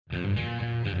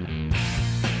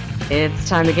It's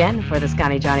time again for the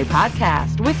Scotty Johnny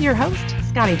podcast with your host,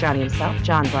 Scotty Johnny himself,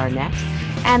 John Barnett,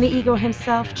 and the ego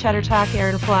himself, Cheddar Talk,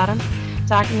 Aaron Flottam,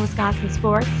 talking Wisconsin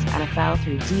sports, NFL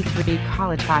through D3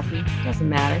 college hockey, doesn't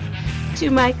matter. Two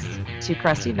mics, two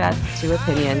crusty vets, two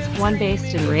opinions, one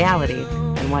based in reality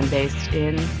and one based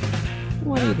in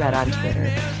what do you bet on Twitter,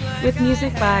 with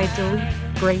music by Delete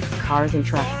Great Cars and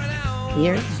Trucks.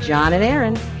 Here's John and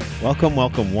Aaron. Welcome,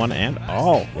 one and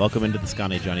all. Welcome into the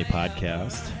Scotty Johnny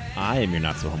podcast. I am your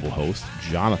not-so-humble host,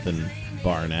 Jonathan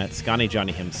Barnett, Scotty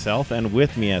Johnny himself, and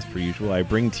with me, as per usual, I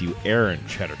bring to you Aaron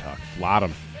Cheddar Talk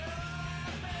Flottam.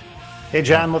 Hey,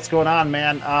 John, what's going on,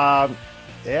 man?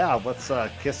 Let's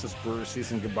kiss this Brewer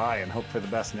season goodbye and hope for the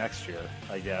best next year,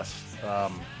 I guess.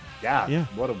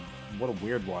 What a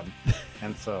weird one.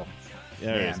 And so,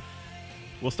 man.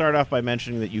 We'll start off by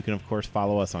mentioning that you can, of course,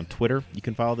 follow us on Twitter. You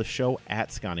can follow the show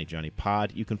at Scotty Johnny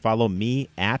Pod. You can follow me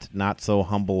at Not So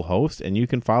Humble Host, and you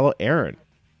can follow Aaron.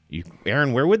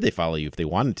 Aaron, where would they follow you if they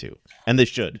wanted to? And they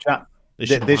should. John,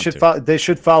 they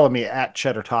should follow me at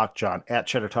Cheddar Talk, John. At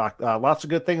Cheddar Talk. Lots of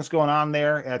good things going on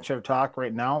there at Cheddar Talk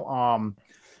right now.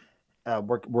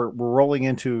 We're rolling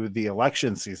into the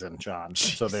election season, John.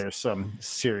 Jeez. So there's some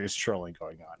serious trolling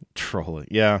going on. Trolling,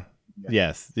 yeah.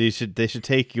 Yes, they should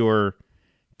take your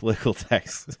political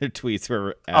texts or tweets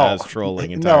were as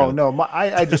trolling entirely.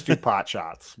 I just do pot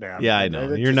shots, man. Yeah, I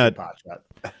know. You're not pot shot.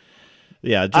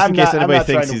 Yeah, just in case anybody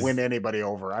thinks trying to win anybody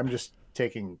over. I'm just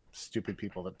taking stupid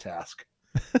people to task.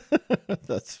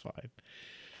 That's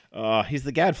fine. He's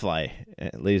the gadfly,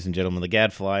 ladies and gentlemen. The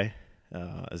gadfly,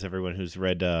 as everyone who's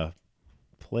read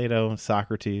Plato,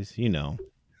 Socrates, you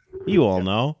all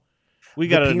know. We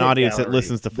got an audience that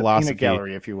listens to philosophy. Peanut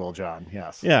gallery, if you will, John.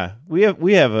 Yes. Yeah, we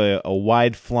have a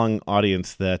wide flung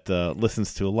audience that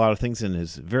listens to a lot of things and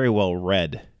is very well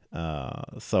read.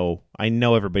 So I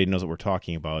know everybody knows what we're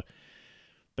talking about.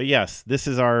 But yes, this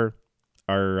is our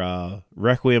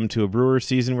requiem to a Brewer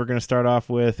season we're going to start off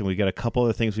with, and we got a couple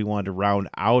other things we wanted to round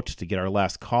out to get our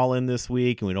last call in this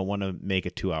week, and we don't want to make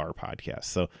a 2-hour podcast.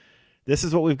 So this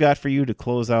is what we've got for you to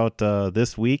close out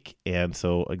this week. And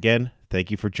so again,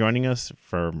 thank you for joining us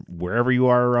from wherever you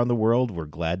are around the world. We're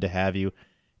glad to have you.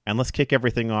 And let's kick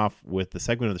everything off with the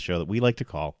segment of the show that we like to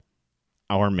call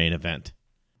our main event.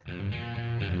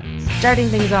 Starting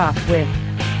things off with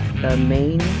the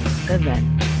main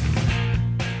event.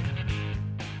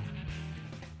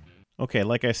 Okay,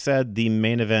 like I said, the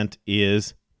main event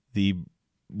is the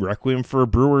Requiem for a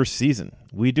Brewers season.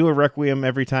 We do a Requiem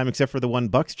every time except for the One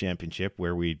Bucks Championship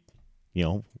where we,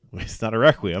 it's not a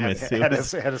Requiem. It had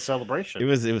a celebration. It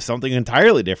was something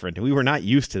entirely different. We were not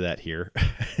used to that here.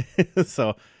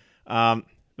 So, but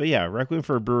yeah, Requiem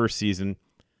for a Brewers season.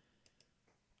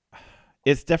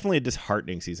 It's definitely a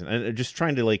disheartening season. And just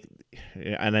trying to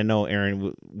and I know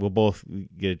Aaron will both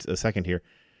get a second here.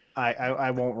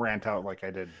 I won't rant out like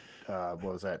I did. What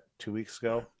was that, 2 weeks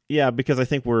ago? Yeah, because I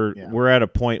think we're at a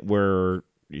point where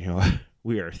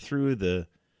we are through the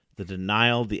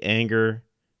denial, the anger,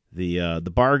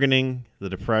 the bargaining, the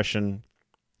depression.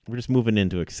 We're just moving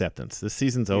into acceptance. This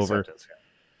season's over. Yeah.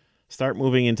 Start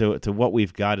moving into what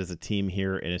we've got as a team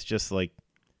here, and it's just like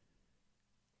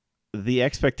the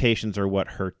expectations are what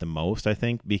hurt the most, I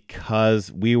think,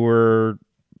 because we were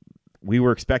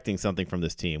expecting something from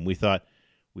this team. We thought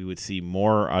we would see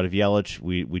more out of Yelich.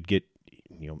 We'd get,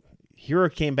 Hero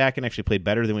came back and actually played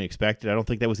better than we expected. I don't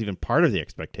think that was even part of the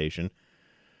expectation.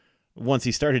 Once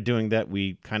he started doing that,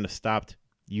 we kind of stopped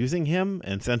using him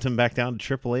and sent him back down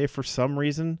to AAA for some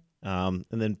reason, and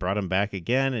then brought him back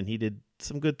again, and he did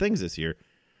some good things this year.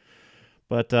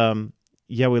 But,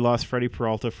 we lost Freddie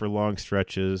Peralta for long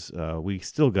stretches. We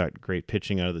still got great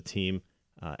pitching out of the team.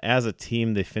 As a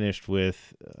team, they finished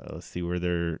with,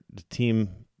 the team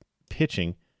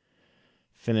pitching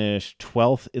finished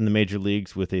 12th in the major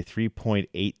leagues with a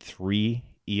 3.83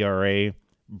 ERA.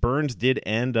 Burns did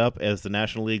end up as the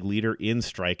National League leader in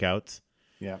strikeouts.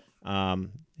 Yeah.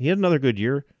 He had another good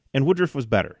year, and Woodruff was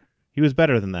better. He was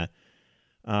better than that.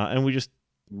 And we just...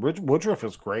 Woodruff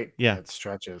was great at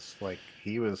stretches. Like,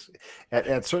 he was...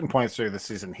 At certain points during the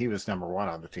season, he was number one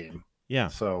on the team. Yeah.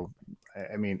 So,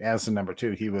 I mean, as the number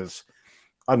two, he was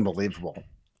unbelievable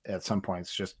at some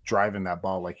points, just driving that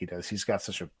ball like he does. He's got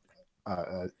such a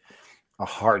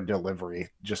hard delivery,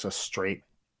 just a straight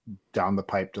down the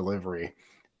pipe delivery.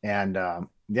 And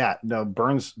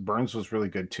Burns was really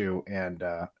good too. And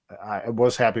I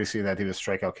was happy to see that he was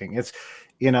strikeout king. It's,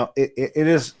 it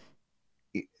is,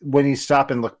 when you stop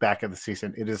and look back at the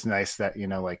season, it is nice that,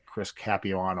 like Chris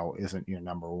Capuano isn't your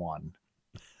number one.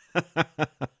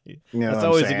 That's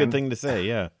always a good thing to say.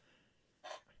 Yeah.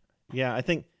 Yeah. I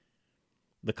think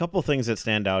the couple things that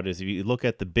stand out is if you look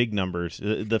at the big numbers,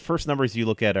 the first numbers you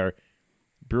look at are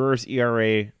Brewers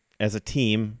ERA as a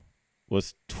team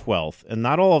was 12th. And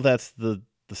not all of that's the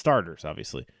starters,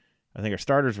 obviously. I think our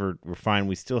starters were fine.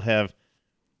 We still have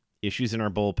issues in our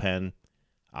bullpen.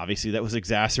 Obviously, that was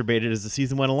exacerbated as the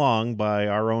season went along by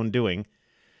our own doing.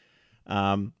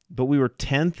 But we were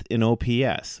 10th in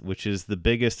OPS, which is the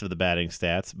biggest of the batting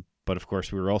stats. But, of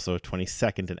course, we were also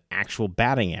 22nd in actual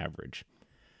batting average.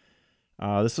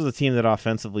 This was a team that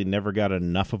offensively never got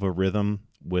enough of a rhythm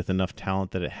with enough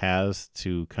talent that it has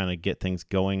to kind of get things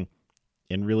going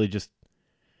and really just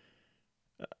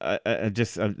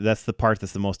that's the part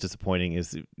that's the most disappointing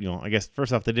is, I guess,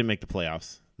 first off, they didn't make the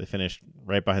playoffs. They finished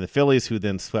right behind the Phillies, who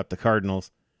then swept the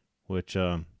Cardinals, which...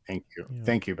 Thank you.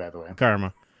 Thank you, by the way.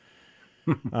 Karma.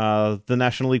 The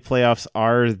National League playoffs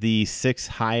are the 6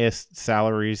 highest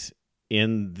salaries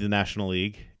in the National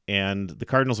League, and the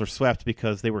Cardinals were swept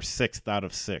because they were 6th out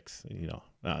of 6.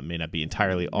 It may not be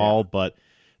entirely all, but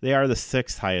they are the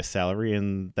 6th highest salary,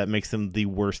 and that makes them the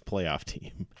worst playoff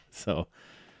team. So,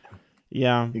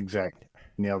 yeah. Exactly.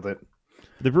 Nailed it.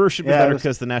 The Brewers should be better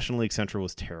because the National League Central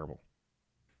was terrible.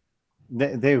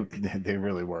 They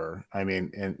really were. I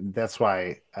mean, and that's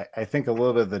why I think a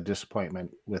little bit of the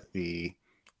disappointment with the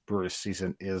Brewers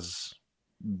season is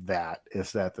that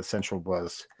the Central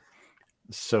was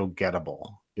so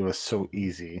gettable. It was so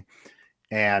easy,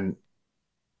 and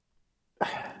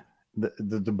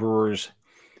the Brewers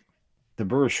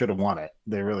should have won it.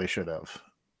 They really should have.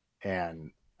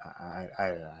 And I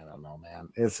don't know, man.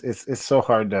 It's so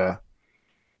hard to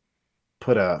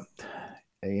put a.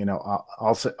 I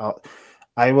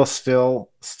will still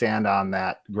stand on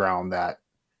that ground that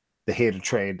the Hader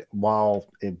trade,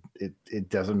 while it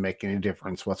doesn't make any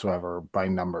difference whatsoever by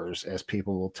numbers, as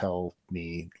people will tell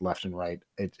me left and right,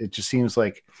 it just seems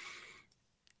like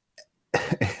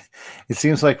it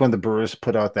seems like when the Brewers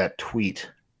put out that tweet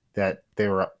that they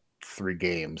were up 3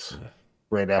 games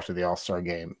right after the All-Star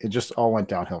game, it just all went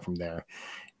downhill from there.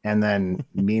 And then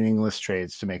meaningless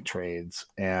trades to make trades.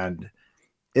 And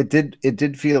it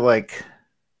did feel like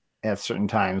at certain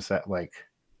times that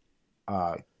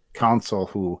Counsell,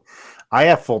 who I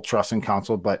have full trust in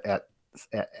Counsell, but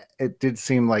it did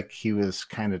seem like he was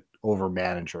kind of over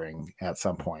managing at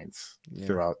some points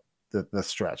throughout the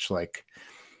stretch.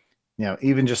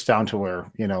 Even just down to where,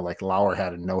 Lauer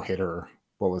had a no-hitter.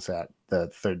 What was that?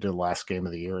 The last game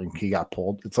of the year, and he got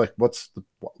pulled. It's like,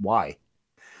 why?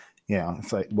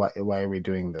 It's like, why are we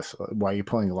doing this? Why are you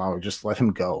pulling Lauer? Just let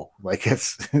him go.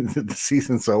 It's the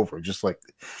season's over. Just let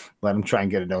him try and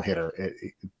get a no-hitter.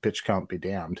 Pitch count be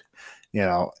damned.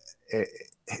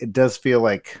 It does feel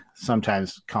like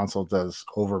sometimes Counsell does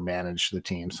overmanage the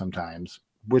team sometimes,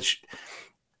 which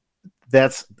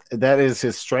that is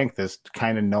his strength, is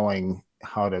kind of knowing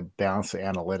how to balance the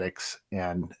analytics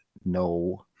and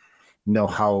know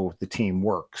how the team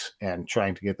works and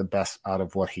trying to get the best out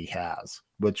of what he has,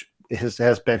 which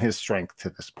has been his strength to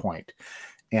this point.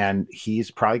 And he's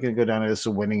probably going to go down as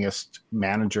the winningest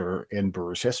manager in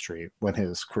Brewers history when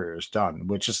his career is done,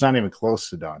 which is not even close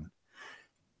to done.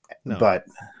 No. But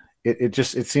it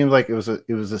seemed like it was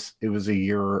a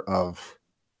year of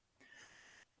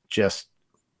just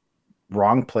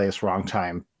wrong place, wrong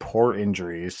time, poor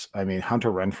injuries. I mean,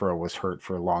 Hunter Renfroe was hurt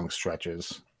for long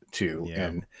stretches too. Yeah.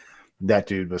 And that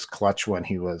dude was clutch when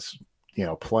he was,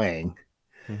 playing.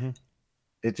 Mm-hmm.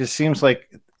 It just seems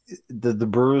like the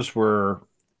Brewers were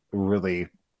really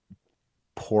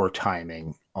poor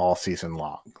timing all season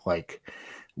long. Like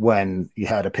when you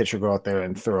had a pitcher go out there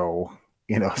and throw,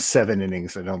 7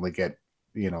 innings and only get,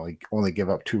 only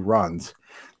give up 2 runs,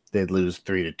 they'd lose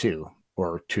 3-2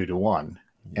 or 2-1.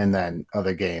 And then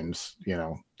other games,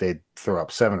 they'd throw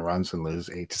up 7 runs and lose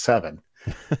 8-7.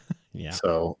 Yeah.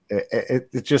 So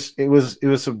it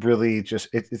was a really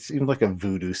it seemed like a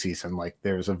voodoo season. Like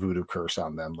there was a voodoo curse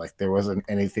on them. Like there wasn't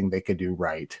anything they could do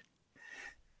right.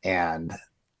 And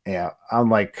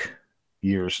unlike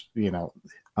years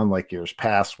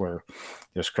past where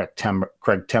there's Craig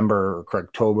Timber or Craig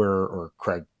Tober or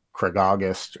Craig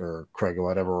August or Craig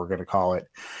whatever we're going to call it,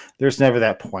 there's never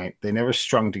that point. They never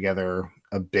strung together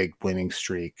a big winning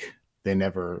streak. They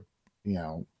never,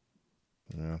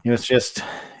 it's just.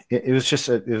 It was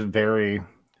very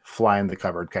fly in the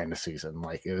cupboard kind of season.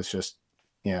 Like it was just,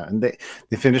 and they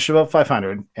finished about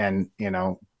 500. And,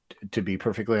 to be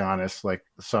perfectly honest, like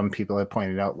some people have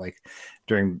pointed out, like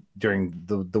during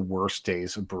the worst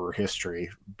days of Brewer history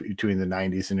between the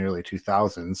 90s and early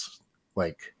 2000s,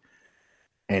 like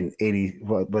and 80,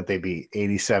 what they be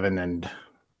 87 and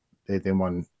they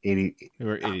won 80. They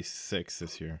were 86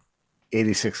 this year.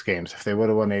 86 games. If they would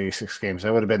have won 86 games,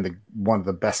 that would have been one of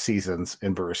the best seasons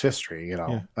in Brewers history.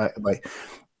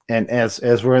 And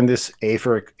as we're in this A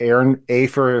for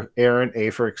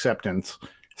acceptance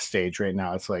stage right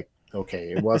now, it's like,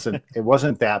 okay, it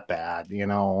wasn't that bad,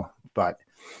 but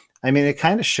I mean, it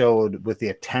kind of showed with the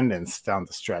attendance down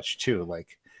the stretch too.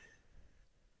 Like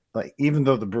even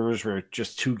though the Brewers were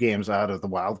just 2 games out of the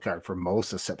wild card for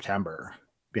most of September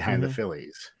behind the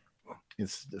Phillies,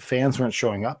 the fans weren't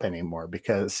showing up anymore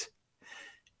because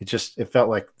it felt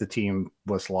like the team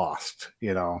was lost.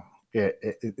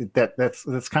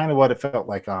 That's kind of what it felt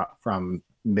like from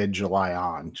mid-July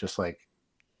on, just like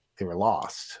they were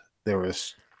lost. There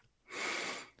was,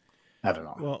 I don't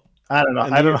know. Well, I don't know.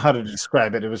 I don't know how to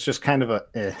describe it. It was just kind of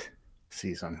a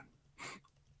season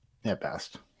at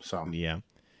best. So yeah,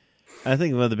 I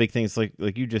think one of the big things, like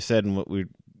you just said, and what we're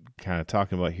kind of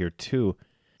talking about here too,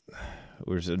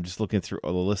 I'm just looking through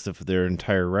the list of their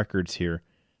entire records here.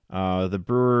 The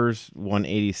Brewers won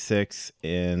 86,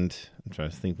 and I'm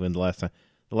trying to think when the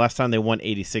last time they won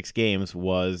 86 games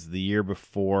was the year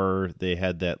before they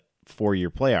had that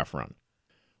 4-year playoff run.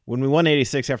 When we won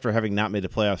 86 after having not made the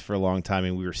playoffs for a long time,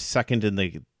 and we were second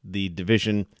in the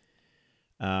division,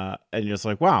 and you're just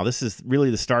like, wow, this is really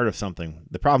the start of something.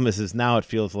 The problem is now it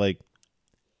feels like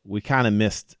we kind of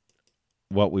missed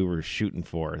what we were shooting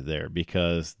for there,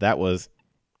 because that was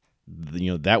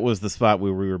the spot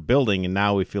where we were building, and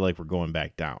now we feel like we're going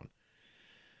back down.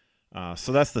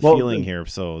 So that's the feeling here.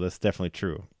 So that's definitely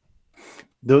true.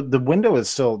 The window is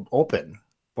still open.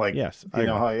 Like, yes,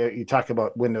 how you talk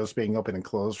about windows being open and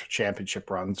closed for championship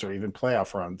runs or even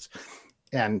playoff runs.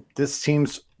 And this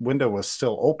team's window was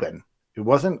still open. It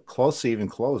wasn't close to even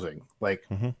closing. Like,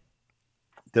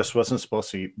 this wasn't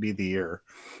supposed to be the year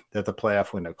that the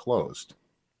playoff window closed.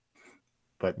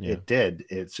 But it did.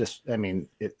 It's just, I mean,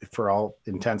 for all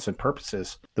intents and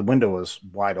purposes, the window was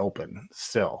wide open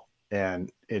still. And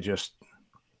it just,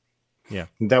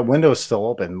 that window is still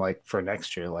open, like, for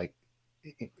next year. Like,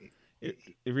 it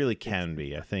really can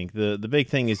be. I think the big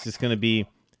thing is just going to be,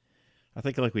 I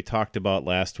think like we talked about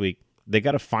last week, they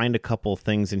got to find a couple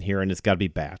things in here, and it's got to be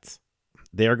bats.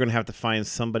 They are going to have to find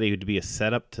somebody to be a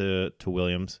setup to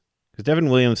Williams, because Devin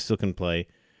Williams still can play,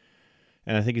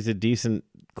 and I think he's a decent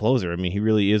closer. I mean, he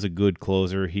really is a good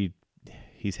closer.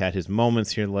 He's had his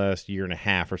moments here the last year and a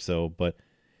half or so, but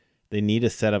they need a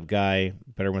setup guy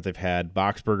better than what they've had.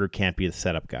 Boxberger can't be the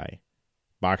setup guy.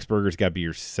 Boxberger's got to be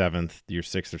your 6th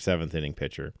or 7th inning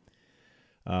pitcher.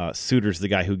 Suter's the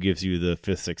guy who gives you the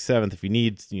 5th, 6th, 7th. If you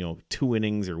need 2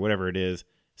 innings or whatever it is,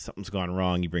 something's gone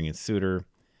wrong, you bring in Suter.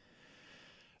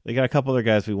 They got a couple other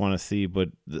guys we want to see, but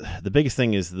the biggest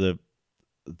thing is the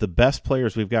best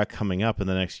players we've got coming up in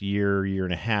the next year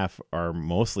and a half are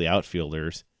mostly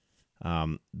outfielders.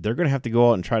 They're going to have to go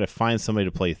out and try to find somebody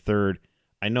to play third.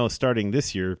 I know starting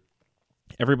this year,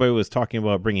 everybody was talking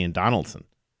about bringing in Donaldson.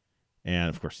 And,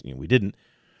 of course, we didn't.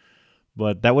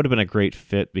 But that would have been a great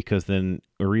fit, because then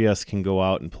Urias can go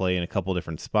out and play in a couple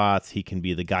different spots. He can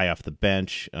be the guy off the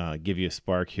bench, give you a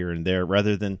spark here and there,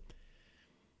 rather than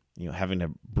having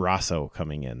a Brasso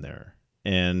coming in there.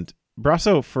 And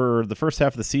Brasso, for the first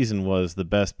half of the season, was the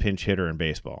best pinch hitter in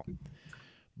baseball.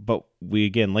 But we,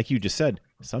 again, like you just said,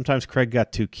 sometimes Craig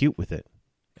got too cute with it.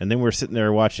 And then we're sitting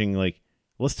there watching, like,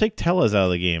 let's take Tellez out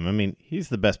of the game. I mean, he's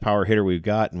the best power hitter we've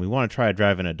got, and we want to try to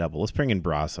drive in a double. Let's bring in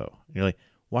Brasso. And you're like,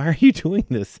 why are you doing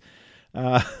this?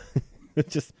 It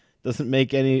just doesn't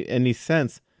make any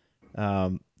sense.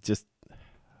 Also,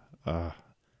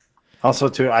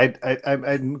 too,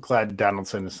 I'm glad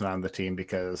Donaldson is not on the team,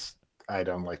 because I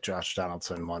don't like Josh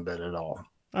Donaldson one bit at all.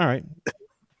 All right.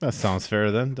 That sounds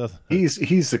fair then.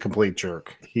 He's a complete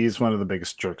jerk. He's one of the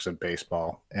biggest jerks in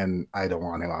baseball, and I don't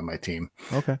want him on my team.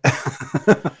 Okay.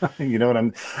 You know what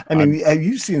I mean, have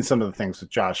you seen some of the things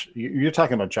with Josh? You're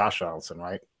talking about Josh Donaldson,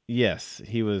 right? Yes,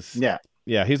 he was. Yeah.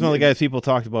 He's one of the guys people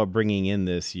talked about bringing in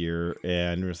this year,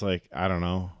 and it was like, I don't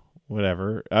know,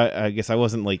 whatever. I guess I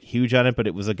wasn't like huge on it, but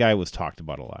it was a guy who was talked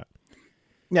about a lot.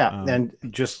 Yeah, and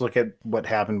just look at what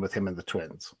happened with him and the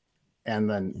Twins, and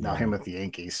then now him with the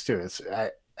Yankees too.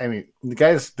 I mean, the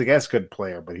guy's a good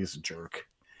player, but he's a jerk.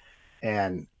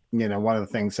 And, one of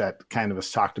the things that kind of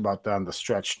was talked about down the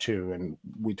stretch too, and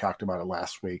we talked about it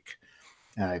last week,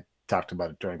 and I talked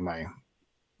about it during my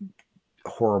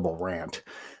horrible rant,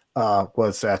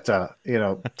 was that,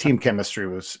 team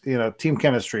chemistry team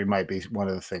chemistry might be one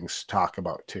of the things to talk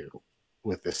about too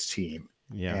with this team.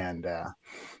 Yeah. And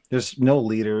there's no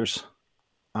leaders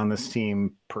on this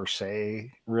team per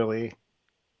se, really.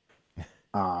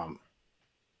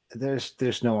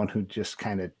 There's no one who just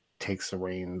kind of takes the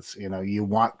reins. You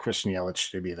want Christian Yelich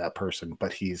to be that person,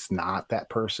 but he's not that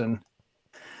person.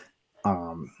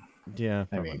 Yeah, I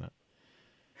probably mean, not.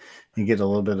 you get a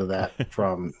little bit of that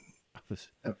from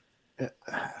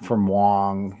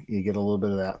Wong. You get a little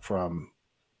bit of that from.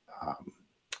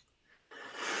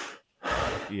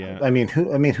 Yeah. I mean,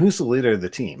 who's the leader of the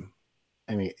team?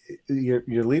 I mean,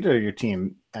 your leader of your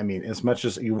team. I mean, as much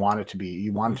as you want it to be,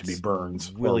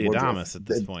 Burns Willie or Woodruff. Adames at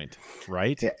this point,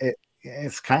 right?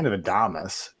 It's kind of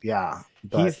Adames, yeah.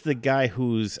 But He's the guy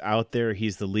who's out there.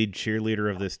 He's the lead cheerleader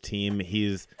of this team.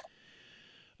 He's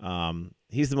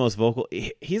the most vocal.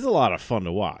 He's a lot of fun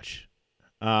to watch.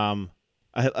 I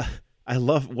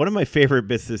love, one of my favorite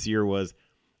bits this year was,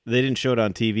 they didn't show it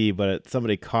on TV, but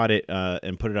somebody caught it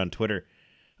and put it on Twitter.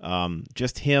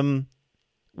 Just him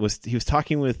he was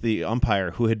talking with the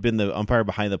umpire who had been the umpire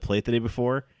behind the plate the day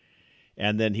before,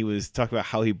 and then he was talking about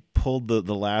how he pulled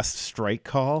the last strike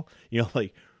call.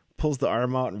 Like pulls the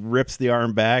arm out and rips the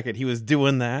arm back, and he was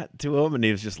doing that to him, and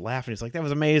he was just laughing. He's like, that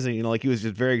was amazing. Like he was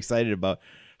just very excited about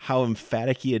how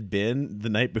emphatic he had been the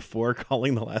night before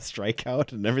calling the last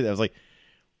strikeout and everything. I was like,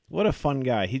 what a fun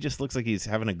guy. He just looks like he's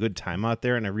having a good time out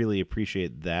there, and I really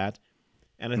appreciate that.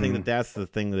 And I think that's the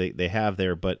thing they have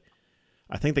there, but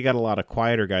I think they got a lot of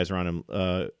quieter guys around him.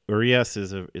 Urias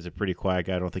is a pretty quiet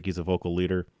guy. I don't think he's a vocal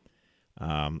leader.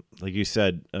 Like you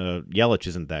said, Yelich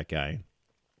isn't that guy.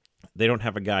 They don't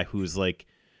have a guy who's like,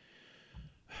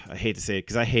 I hate to say it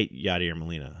because I hate Yadier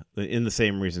Molina in the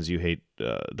same reasons you hate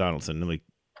Donaldson. Like,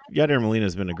 Yadier Molina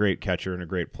has been a great catcher and a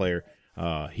great player.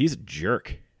 He's a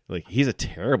jerk. Like, he's a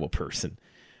terrible person.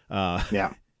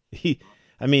 Yeah.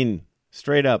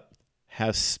 Straight up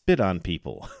has spit on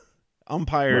people.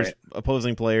 Umpires, right.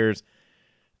 Opposing players.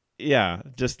 Yeah,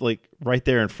 just like right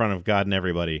there in front of God and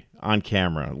everybody on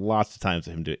camera. Lots of times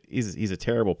of him do it. He's a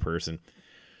terrible person.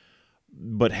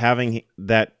 But having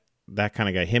that kind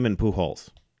of guy, him and Pujols,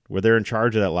 where they're in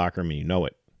charge of that locker room, you know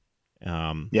it.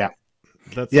 Yeah.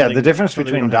 The difference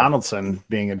between Donaldson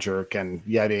being a jerk and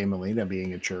Yadier Molina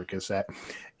being a jerk is that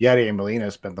Yadier Molina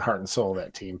has been the heart and soul of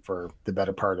that team for the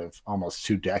better part of almost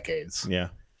 2 decades. Yeah.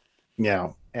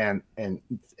 And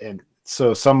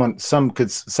so some would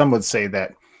say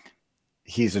that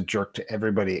he's a jerk to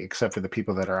everybody except for the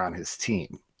people that are on his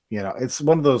team. It's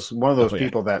one of those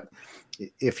people that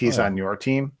if he's on your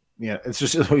team, it's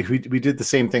just we did the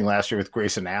same thing last year with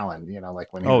Grayson Allen.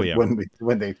 Like when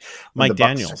the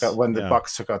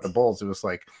Bucks took out the Bulls, it was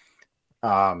like,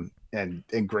 and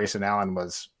Grayson Allen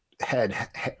was head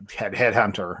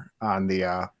headhunter on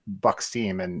the Bucks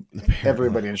team, and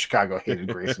everybody in Chicago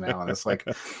hated Grayson Allen. It's like,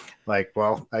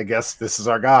 well, I guess this is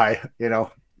our guy.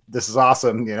 This is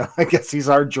awesome. I guess he's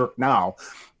our jerk now.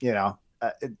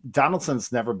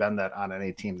 Donaldson's never been that on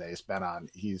any team that he's been on.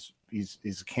 He's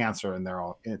a cancer in their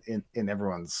own in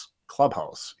everyone's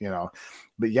clubhouse,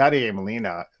 But Yadier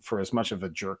Molina, for as much of a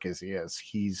jerk as he is,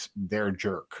 he's their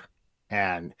jerk,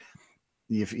 and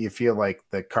you feel like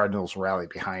the Cardinals rally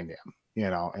behind him,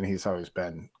 and he's always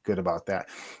been good about that.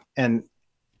 And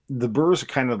the Brewers are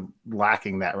kind of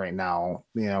lacking that right now.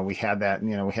 We had that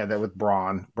with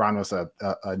Braun. Braun was a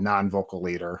non-vocal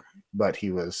leader, but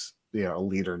he was a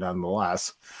leader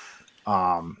nonetheless.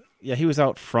 Yeah, he was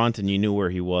out front, and you knew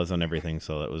where he was on everything.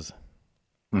 So that was,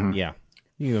 yeah,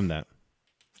 you knew him that.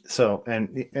 So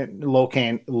and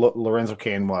Lorenzo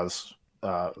Cain was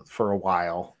for a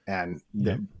while, and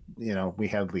we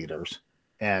had leaders,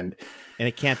 and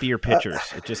it can't be your pitchers.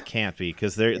 It just can't be,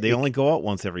 because they only go out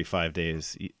once every 5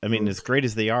 days. I mean, as great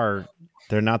as they are,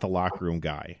 they're not the locker room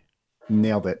guy.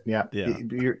 Nailed it. Yeah.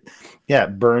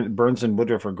 Burns and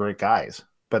Woodruff are great guys,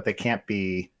 but they can't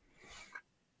be.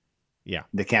 Yeah,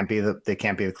 they can't be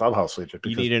the clubhouse leader.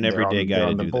 You need an everyday guy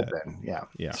to do that.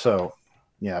 Yeah. So,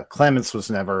 Clemens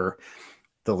was never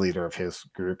the leader of his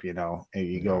group. And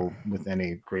you go with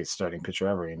any great starting pitcher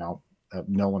ever.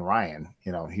 Nolan Ryan.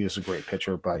 He was a great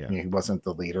pitcher, but he wasn't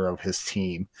the leader of his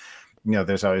team.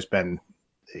 There's always been,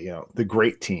 the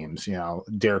great teams.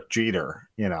 Derek Jeter.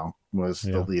 Was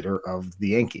the leader of the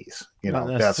Yankees. Not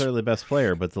necessarily the best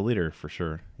player, but the leader for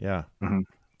sure. Yeah.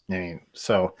 Mm-hmm.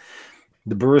 So.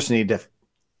 The Brewers need to,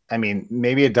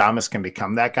 maybe Adames can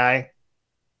become that guy.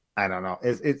 I don't know.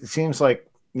 It seems like,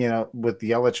 with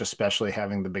Yelich especially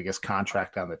having the biggest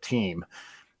contract on the team,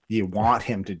 you want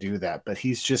him to do that, but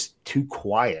he's just too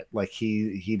quiet. Like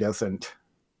he doesn't,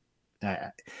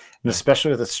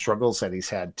 especially with the struggles that he's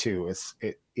had too.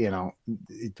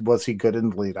 Was he good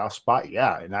in the leadoff spot?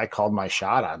 Yeah. And I called my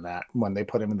shot on that when they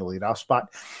put him in the leadoff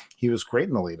spot. He was great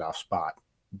in the leadoff spot.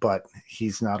 But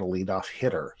he's not a leadoff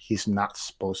hitter. He's not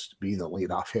supposed to be the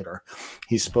leadoff hitter.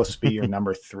 He's supposed to be your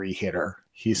number 3 hitter.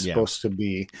 He's supposed to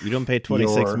be. You don't pay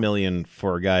 $26 million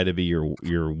for a guy to be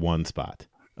your one spot,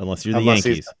 unless you're the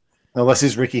Yankees. Unless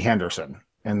he's Ricky Henderson,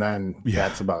 and then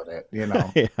that's about it.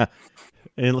 Yeah.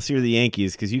 Unless you're the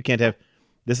Yankees, because you can't have.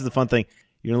 This is the fun thing.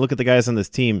 You're gonna look at the guys on this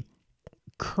team.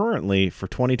 Currently, for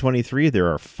 2023,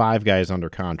 there are 5 guys under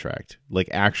contract, like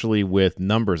actually with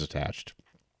numbers attached,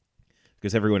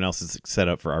 because everyone else is set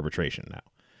up for arbitration now.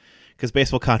 Because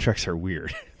baseball contracts are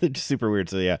weird. They're just super weird.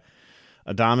 So, yeah.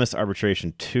 Adames,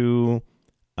 arbitration 2.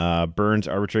 Burns,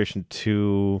 arbitration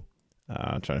 2.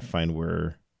 I'm trying to find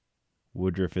where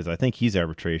Woodruff is. I think he's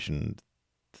arbitration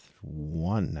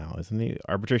 1 now, isn't he?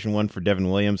 Arbitration 1 for Devin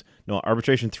Williams. No,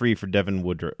 arbitration 3 for Devin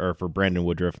Woodruff, or for Brandon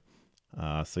Woodruff.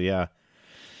 So, yeah.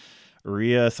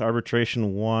 Urias,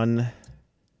 arbitration 1.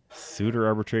 Suter,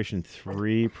 arbitration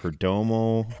 3.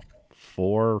 Perdomo,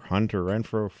 4. Hunter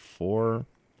Renfroe, 4.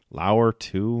 Lauer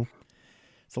 2.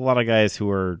 It's a lot of guys who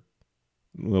are.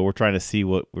 Well, we're trying to see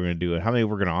what we're going to do and how many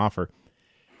we're going to offer.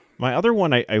 My other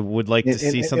one, I would like to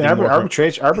see something more.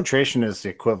 Arbitration is the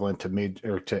equivalent to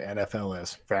NFL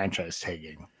as franchise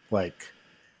tagging, like.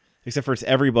 Except for it's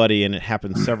everybody, and it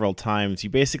happens several times. You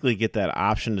basically get that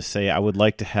option to say, I would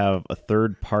like to have a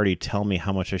third party tell me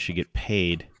how much I should get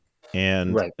paid.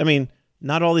 And right. I mean,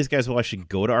 not all these guys will actually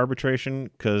go to arbitration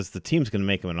because the team's going to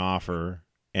make them an offer.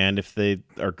 And if they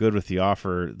are good with the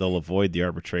offer, they'll avoid the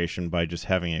arbitration by just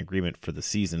having an agreement for the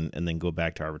season and then go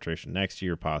back to arbitration next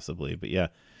year, possibly. But yeah,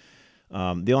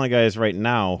 the only guys right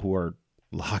now who are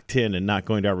locked in and not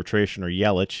going to arbitration are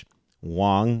Yelich,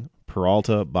 Wong,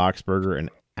 Peralta, Boxberger, and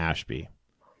Ashby.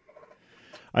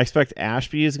 I expect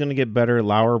Ashby is going to get better.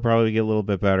 Lauer will probably get a little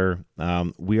bit better.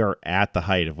 We are at the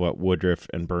height of what Woodruff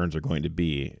and Burns are going to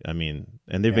be. I mean,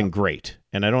 and they've been great.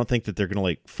 And I don't think that they're going to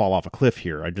like fall off a cliff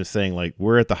here. I'm just saying like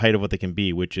we're at the height of what they can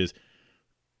be, which is,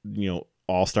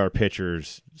 all-star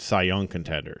pitchers, Cy Young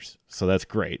contenders. So that's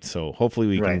great. So hopefully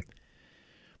we can.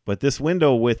 But this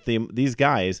window with these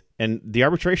guys and the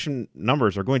arbitration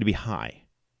numbers are going to be high.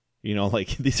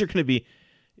 Like these are going to be.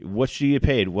 What should you get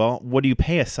paid? Well, what do you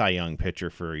pay a Cy Young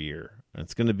pitcher for a year?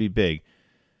 It's going to be big.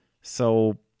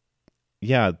 So,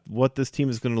 yeah, what this team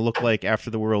is going to look like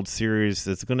after the World Series,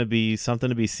 it's going to be something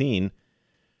to be seen.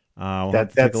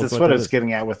 That's what I was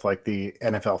getting at with like the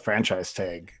NFL franchise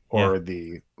tag or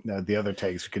the other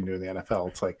tags you can do in the NFL.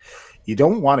 It's like you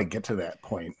don't want to get to that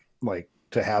point, like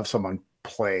to have someone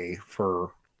play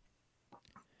for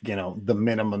the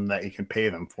minimum that you can pay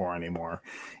them for anymore.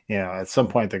 At some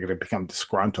point they're going to become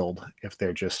disgruntled if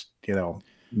they're just,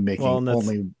 making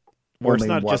only. Or it's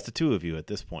not just the two of you at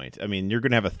this point. I mean, you're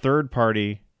going to have a third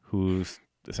party who's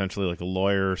essentially like a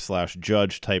lawyer /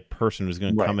 judge type person who's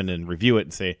going to come in and review it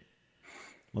and say,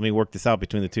 let me work this out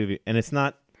between the two of you. And it's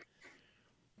not,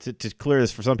 to clear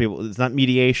this for some people, it's not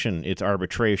mediation, it's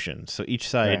arbitration. So each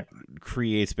side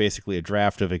creates basically a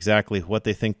draft of exactly what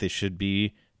they think they should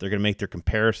be. They're going to make their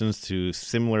comparisons to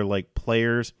similar like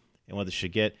players and what they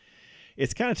should get.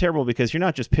 It's kind of terrible because you're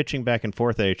not just pitching back and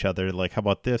forth at each other. Like, how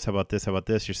about this? How about this? How about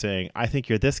this? You're saying, I think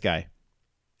you're this guy.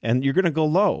 And you're going to go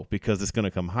low because it's going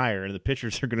to come higher. And the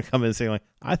pitchers are going to come in and say, like,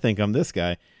 I think I'm this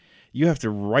guy. You have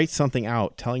to write something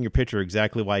out telling your pitcher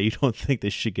exactly why you don't think they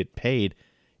should get paid.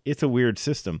 It's a weird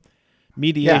system.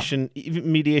 Mediation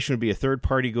would be a third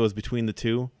party goes between the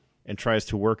two and tries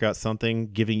to work out something,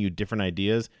 giving you different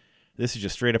ideas. This is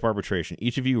just straight up arbitration.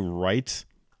 Each of you writes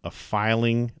a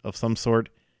filing of some sort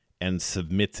and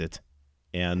submits it,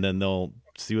 and then they'll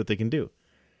see what they can do.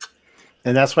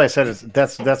 And that's why I said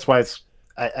that's why it's.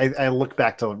 I look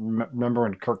back to remember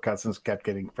when Kirk Cousins kept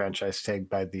getting franchise tagged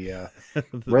by the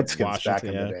Redskins back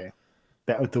in the day.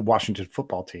 That was the Washington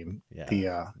football team.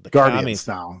 Yeah. The Guardians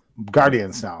now.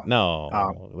 Guardians now.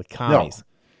 No, the Commies.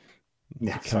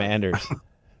 No. Yeah, Commanders.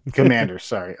 Commanders.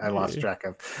 Sorry, I lost track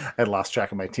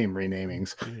of my team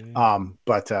renamings.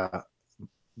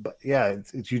 But yeah,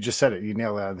 you just said it. You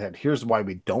nailed it on the head. Here's why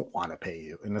we don't want to pay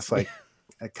you, and it's like,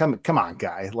 come on,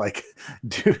 guy. Like,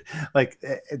 dude, like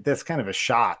that's kind of a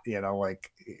shot.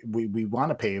 Like we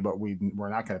want to pay you, but we're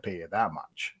not going to pay you that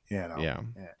much. Yeah.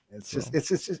 It's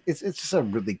just a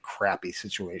really crappy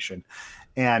situation,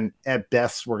 and at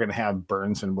best we're going to have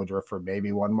Burns and Woodruff for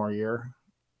maybe one more year,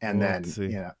 and then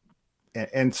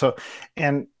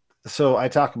So I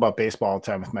talk about baseball all the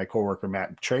time with my coworker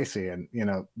Matt Tracy, and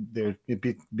there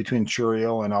between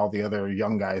Churiel and all the other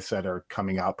young guys that are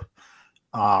coming up,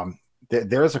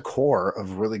 there's a core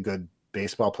of really good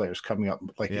baseball players coming up.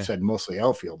 Like you said, mostly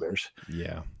outfielders.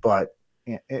 Yeah, but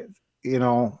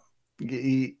you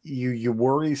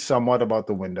worry somewhat about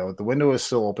the window. The window is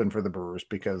still open for the Brewers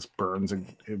because Burns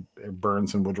and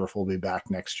Woodruff will be back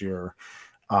next year.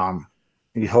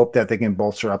 You hope that they can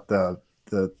bolster up the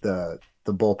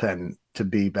bullpen to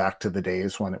be back to the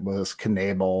days when it was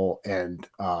Knebel and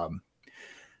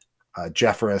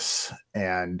Jeffress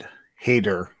and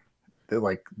Hader,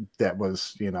 like that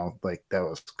was, like that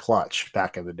was clutch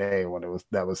back in the day when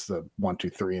that was the 1, 2,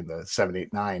 3 and the 7,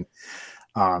 8, 9.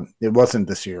 It wasn't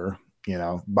this year.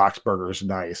 Boxberger is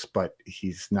nice, but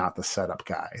he's not the setup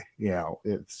guy.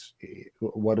 It's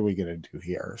what are we going to do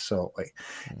here? So like,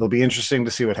 it'll be interesting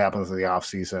to see what happens in the off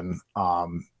season.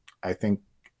 I think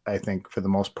for the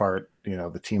most part,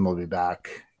 the team will be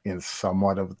back in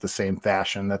somewhat of the same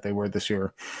fashion that they were this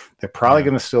year. They're probably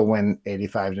going to still win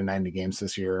 85 to 90 games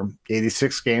this year.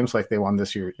 86 games like they won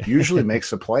this year usually makes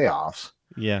the playoffs.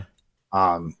 Yeah.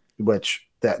 Which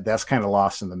that's kind of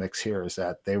lost in the mix here, is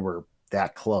that they were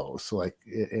that close. So like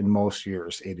in most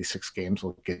years, 86 games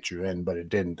will get you in, but it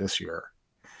didn't this year.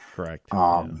 Correct.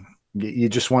 You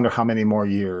just wonder how many more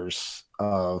years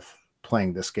of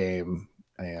playing this game,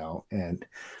 and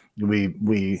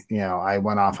I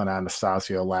went off on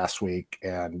Anastasio last week,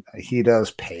 and he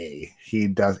does pay.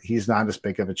 He's not as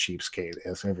big of a cheapskate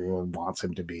as everyone wants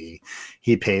him to be.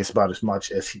 He pays about as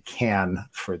much as he can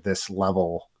for this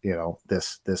level,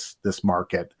 this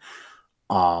market.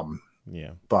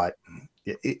 But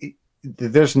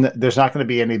there's not going to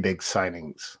be any big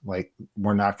signings. Like,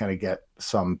 we're not going to get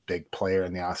some big player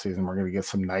in the offseason. We're going to get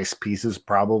some nice pieces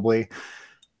probably,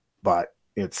 but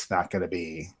it's not going to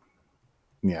be,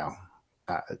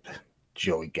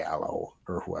 Joey Gallo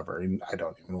or whoever. And I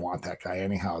don't even want that guy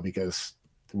anyhow, because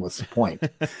what's the point?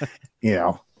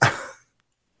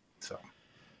 So.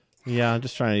 Yeah, I'm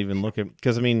just trying to even look at,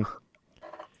 because I mean,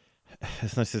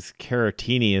 as nice as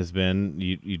Caratini has been,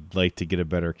 you'd like to get a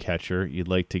better catcher. You'd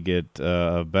like to get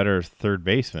a better third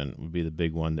baseman would be the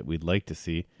big one that we'd like to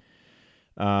see.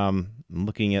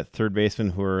 Looking at third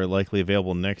basemen who are likely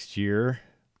available next year.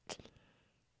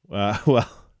 Well,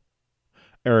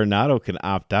 Arenado can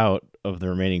opt out of the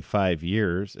remaining 5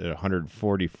 years at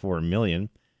 $144 million.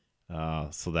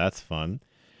 So that's fun.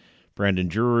 Brandon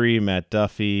Drury, Matt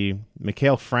Duffy,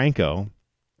 Mikael Franco.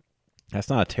 That's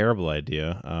not a terrible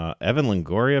idea. Evan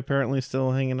Longoria apparently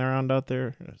still hanging around out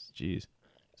there. Jeez. Is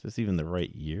this even the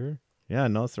right year? Yeah,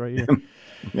 no, it's the right year.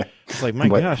 Yeah. It's like, my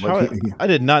gosh, I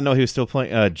did not know he was still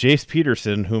playing. Jace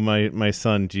Peterson, who my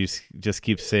son just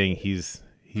keeps saying he's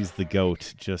the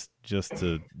GOAT just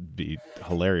to be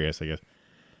hilarious, I guess.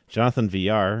 Jonathan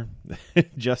Villar,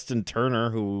 Justin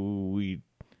Turner,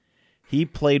 he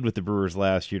played with the Brewers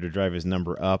last year to drive his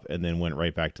number up and then went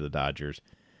right back to the Dodgers.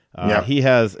 He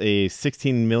has a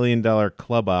 $16 million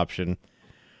club option,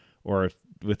 or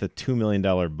with a $2 million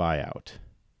buyout.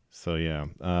 So yeah.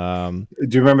 Do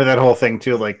you remember that whole thing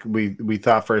too? Like we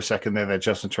thought for a second there that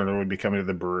Justin Turner would be coming to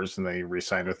the Brewers, and they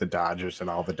re-signed with the Dodgers, and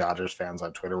all the Dodgers fans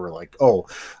on Twitter were like, "Oh,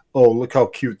 look how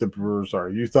cute the Brewers are!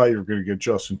 You thought you were going to get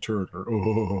Justin Turner."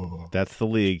 Oh. That's the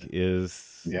league.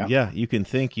 You can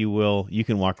think you will. You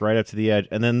can walk right up to the edge,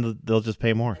 and then they'll just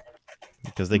pay more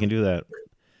because they can do that.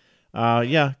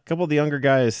 A couple of the younger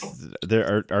guys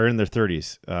are in their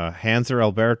 30s. Hanser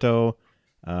Alberto,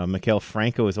 Mikael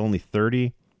Franco is only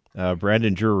 30.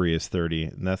 Brandon Drury is 30,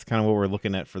 and that's kind of what we're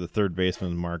looking at for the third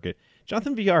baseman market.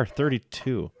 Jonathan Villar,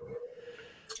 32.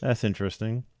 That's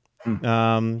interesting.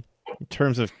 In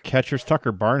terms of catchers,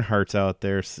 Tucker Barnhart's out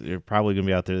there. You're probably going to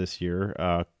be out there this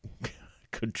year.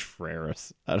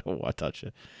 Contreras, I don't want to touch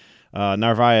it.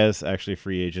 Narvaez actually a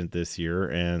free agent this year,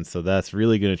 and so that's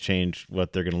really going to change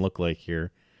what they're going to look like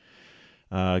here.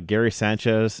 Gary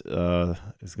Sanchez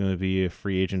is going to be a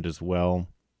free agent as well.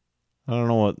 I don't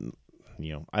know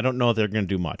I don't know if they're going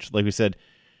to do much. Like we said,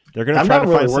 they're going to try to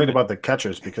find. I'm not really worried about the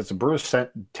catchers, because the Brewers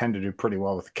tend to do pretty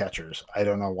well with the catchers. I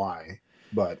don't know why,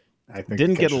 but I think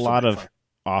didn't get a lot of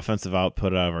offensive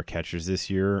output out of our catchers this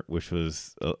year, which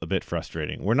was a bit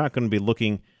frustrating. We're not going to be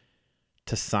looking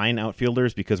to sign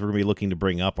outfielders because we're going to be looking to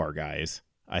bring up our guys,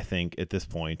 I think, at this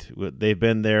point. They've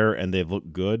been there and they've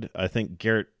looked good. I think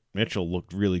Garrett Mitchell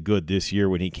looked really good this year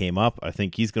when he came up. I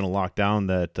think he's going to lock down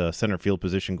that center field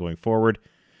position going forward.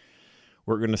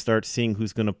 We're going to start seeing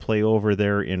who's going to play over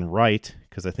there in right,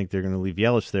 because I think they're going to leave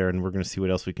Yelich there, and we're going to see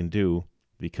what else we can do,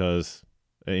 because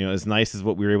as nice as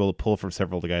what we were able to pull from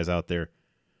several of the guys out there,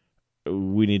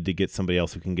 we need to get somebody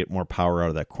else who can get more power out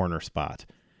of that corner spot.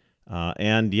 I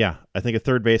think a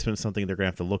third baseman is something they're going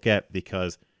to have to look at,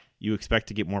 because you expect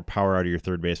to get more power out of your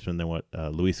third baseman than what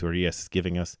Luis Urias is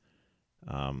giving us.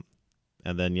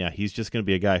 He's just going to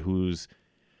be a guy who's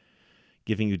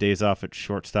giving you days off at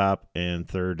shortstop and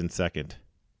third and second.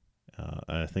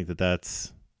 I think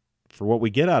that's, for what we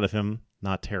get out of him,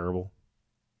 not terrible,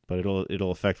 but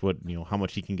it'll affect what how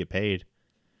much he can get paid.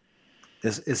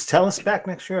 Is Tellus back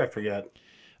next year? I forget.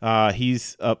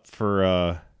 He's up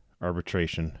for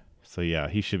arbitration. So, yeah,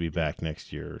 he should be back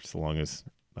next year, so long as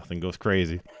nothing goes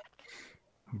crazy.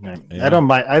 I don't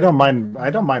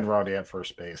mind Rowdy at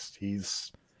first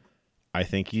base. I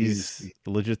think he's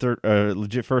the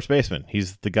legit first baseman.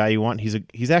 He's the guy you want.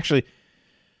 He's actually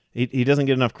he doesn't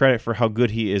get enough credit for how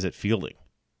good he is at fielding.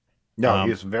 No,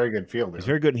 he's a very good fielder. He's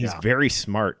very good, and he's very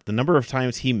smart. The number of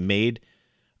times he made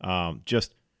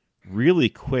just really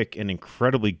quick and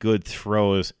incredibly good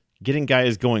throws, getting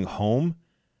guys going home,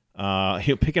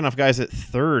 picking off guys at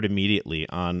third immediately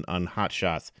on hot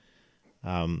shots.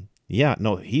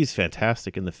 He's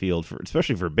fantastic in the field,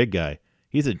 especially for a big guy.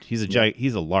 He's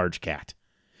a large cat.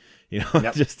 He's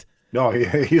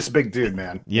a big dude,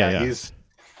 man. Yeah.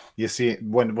 You see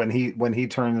when he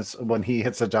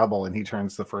hits a double and he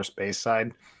turns the first base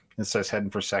side and starts heading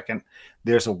for second,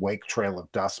 there's a wake trail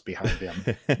of dust behind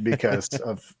him because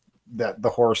of the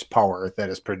horsepower that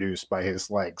is produced by his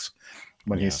legs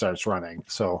when he starts running.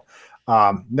 So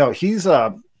he's is he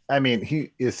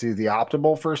the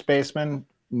optimal first baseman?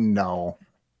 No.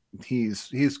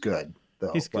 He's good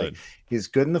though. He's good. He's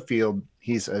good in the field.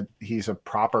 He's a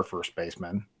proper first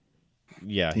baseman.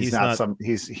 Yeah, he's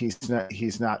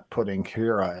not putting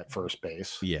Hira at first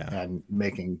base. Yeah, and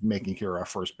making Hira a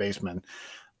first baseman.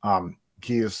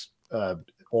 He is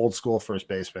old school first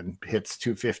baseman. Hits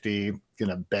 250.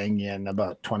 Gonna bang in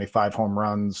about 25 home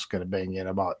runs. Gonna bang in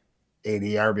about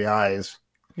 80 RBIs.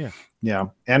 Yeah,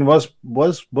 and was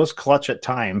clutch at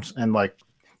times. And like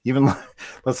even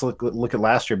let's look at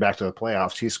last year back to the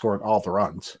playoffs. He scored all the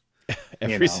runs.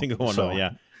 Every single one. So,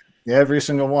 every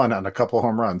single one on a couple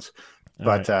home runs.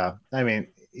 But right.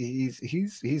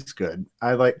 He's good.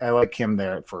 I like him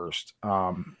there at first.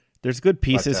 There's good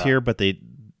pieces here, but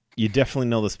you definitely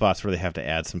know the spots where they have to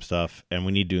add some stuff, and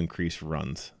we need to increase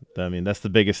runs. I mean, that's the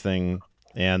biggest thing.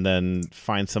 And then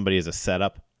find somebody as a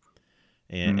setup,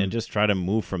 and just try to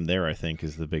move from there. I think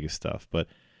is the biggest stuff. But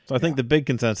so I think the big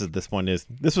consensus at this point is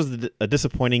this was a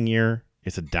disappointing year.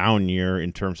 It's a down year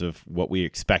in terms of what we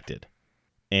expected.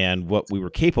 And what we were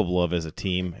capable of as a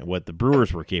team, and what the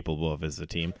Brewers were capable of as a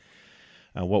team,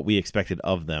 what we expected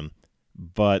of them.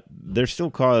 But there's still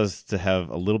cause to have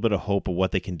a little bit of hope of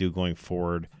what they can do going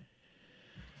forward.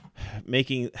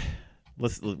 Let's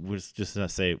just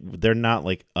not say they're not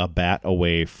like a bat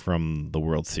away from the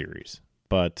World Series,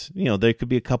 but they could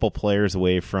be a couple players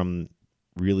away from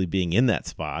really being in that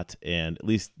spot and at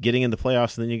least getting in the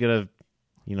playoffs. And then you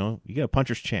got a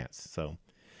puncher's chance. So.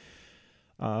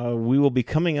 We will be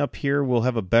coming up here. We'll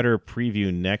have a better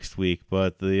preview next week,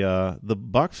 but the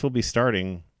Bucks will be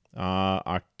starting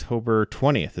October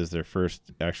 20th is their first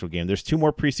actual game. There's 2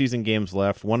 more preseason games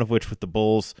left, one of which with the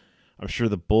Bulls. I'm sure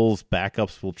the Bulls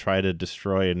backups will try to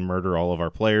destroy and murder all of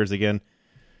our players again.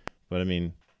 But I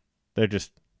mean, they're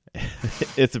just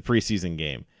it's a preseason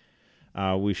game.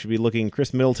 We should be looking.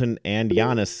 Chris Middleton and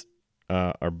Giannis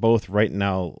are both right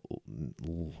now,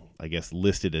 I guess,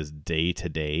 listed as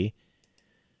day-to-day.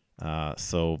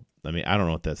 So I mean, I don't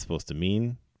know what that's supposed to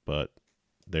mean, but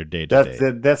they're day to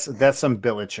day. That's some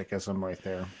Belichickism right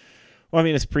there. Well, I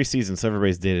mean, it's preseason, so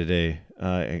everybody's day to day.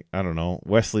 I don't know.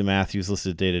 Wesley Matthews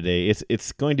listed day to day.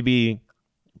 It's going to be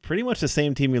pretty much the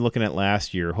same team you're looking at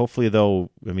last year. Hopefully, though,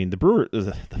 I mean, the Brewers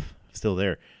still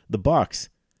there. The Bucks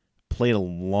played a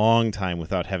long time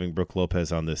without having Brook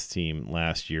Lopez on this team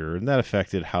last year, and that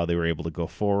affected how they were able to go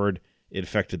forward. It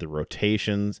affected the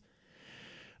rotations.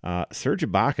 Serge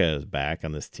Ibaka is back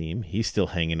on this team. He's still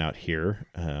hanging out here.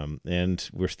 And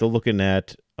we're still looking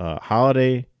at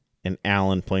Holiday and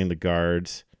Allen playing the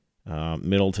guards,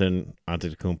 Middleton,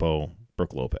 Antetokounmpo,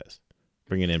 Brook Lopez.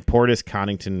 Bringing in Portis,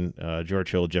 Connington,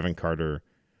 George Hill, Jevon Carter,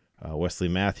 Wesley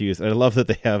Matthews. And I love that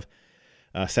they have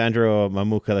Sandro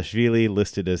Mamukelashvili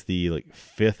listed as the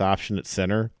 5th option at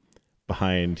center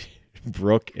behind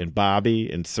Brook and Bobby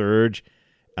and Serge.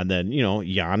 And then,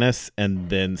 Giannis and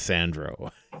then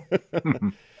Sandro.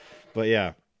 But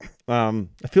yeah, I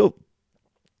feel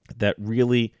that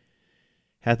really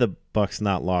had the Bucks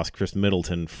not lost Chris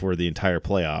Middleton for the entire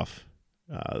playoff,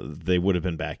 they would have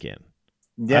been back in.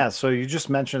 Yeah. So you just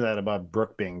mentioned that about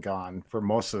Brook being gone for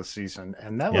most of the season.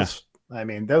 And that was, that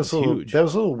was a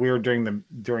little weird during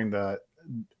the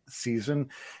season,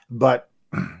 but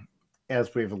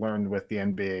as we've learned with the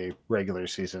NBA regular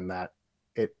season, that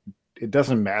it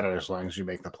doesn't matter as long as you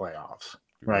make the playoffs,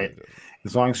 right?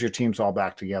 As long as your team's all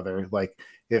back together. Like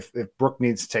if Brook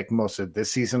needs to take most of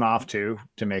this season off too,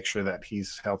 to make sure that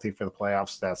he's healthy for the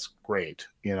playoffs, that's great,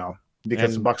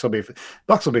 because the Bucks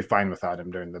will be fine without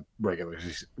him during the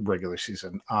regular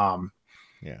season.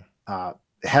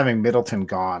 Having Middleton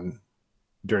gone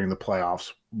during the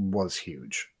playoffs was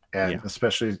huge. And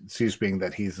especially sees being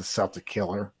that he's a Celtic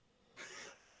killer.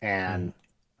 And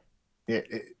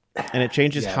it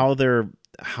changes how they're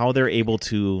able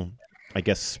to I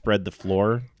guess, spread the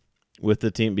floor with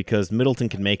the team because Middleton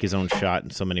can make his own shot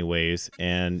in so many ways,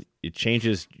 and it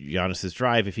changes Giannis's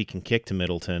drive if he can kick to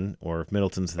Middleton, or if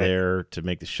Middleton's there to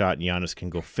make the shot and Giannis can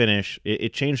go finish.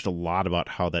 It changed a lot about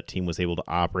how that team was able to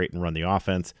operate and run the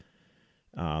offense.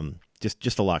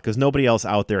 Just a lot, because nobody else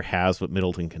out there has what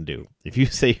Middleton can do. If you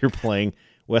say you're playing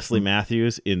Wesley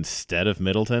Matthews instead of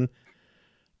Middleton,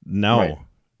 no.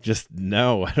 Just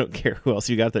no. I don't care who else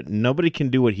you got there. Nobody can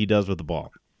do what he does with the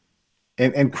ball.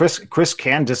 And Chris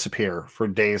can disappear for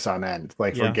days on end,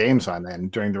 like for games on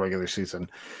end during the regular season.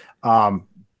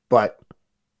 But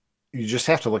you just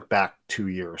have to look back 2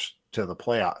 years to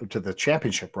the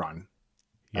championship run,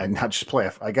 and not just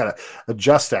playoff. I got to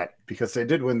adjust that because they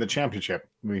did win the championship.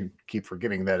 We keep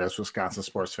forgetting that as Wisconsin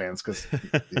sports fans because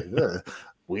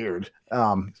weird.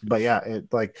 But yeah,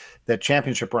 like that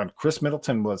championship run, Chris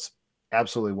Middleton was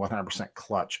absolutely 100%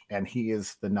 clutch, and he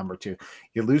is the number 2.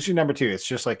 You lose your number 2. It's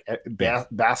just like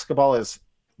basketball is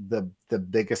the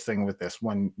biggest thing with this.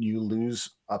 When you lose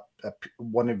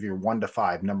one of your 1 to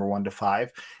 5, number 1 to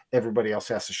 5, everybody else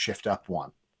has to shift up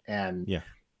 1. And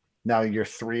now your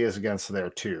 3 is against their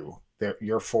 2.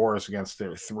 Your 4 is against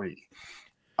their 3.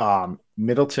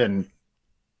 Middleton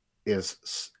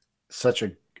is such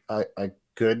a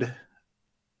good.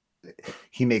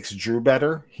 He makes Drew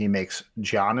better. He makes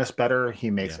Giannis better.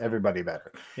 He makes everybody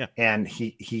better. Yeah. And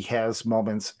he has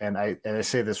moments, and I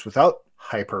say this without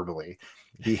hyperbole.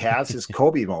 He has his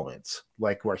Kobe moments,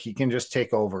 like where he can just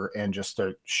take over and just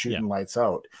start shooting lights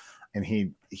out. And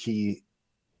he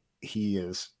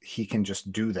can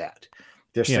just do that.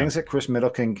 There's things that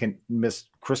Middleton can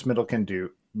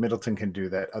do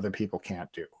that other people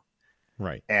can't do.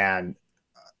 Right. And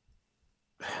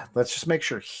let's just make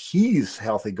sure he's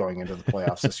healthy going into the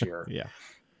playoffs this year.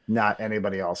 Not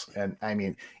anybody else. And I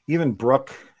mean, even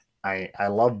Brook, I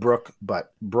love Brook,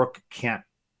 but Brook can't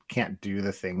do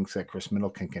the things that Chris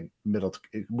Middleton can.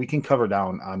 We can cover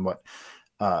down on what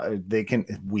they can.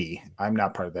 I'm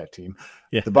not part of that team.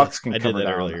 The Bucks can cover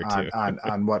down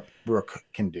on what Brook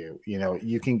can do. You know,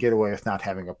 you can get away with not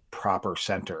having a proper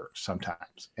center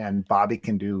sometimes, and Bobby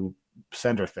can do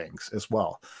center things as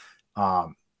well.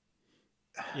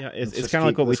 It's kind of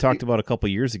like what we talked about a couple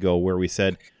years ago, where we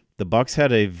said the Bucks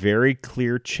had a very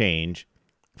clear change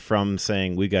from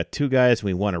saying we got 2 guys,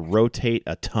 we want to rotate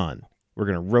a ton. We're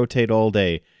going to rotate all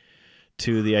day,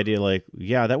 to the idea like,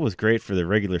 that was great for the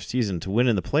regular season. To win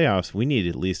in the playoffs, we need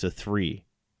at least a 3.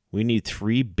 We need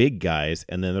 3 big guys,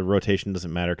 and then the rotation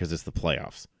doesn't matter because it's the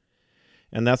playoffs.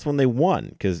 And that's when they won,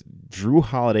 because Drew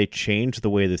Holiday changed the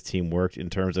way this team worked in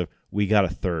terms of we got a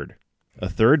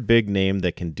third big name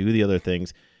that can do the other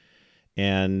things.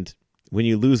 And when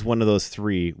you lose one of those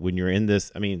 3, when you're in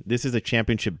this, I mean, this is a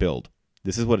championship build.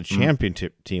 This is what a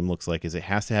championship team looks like, is it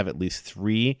has to have at least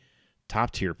 3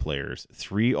 top-tier players,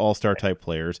 3 all-star type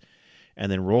players,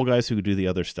 and then role guys who do the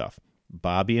other stuff.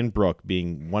 Bobby and Brook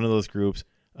being one of those groups,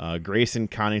 Grayson,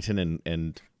 Connaughton,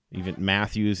 and even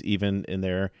Matthews even in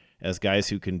there as guys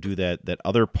who can do that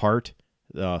other part,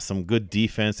 some good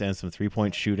defense and some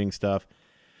three-point shooting stuff.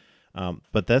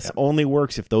 But that's only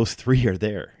works if those 3 are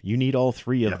there. You need all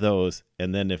 3 of those,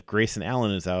 and then if Grayson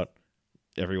Allen is out,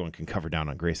 everyone can cover down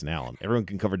on Grayson Allen. Everyone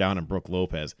can cover down on Brook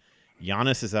Lopez.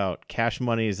 Giannis is out. Cash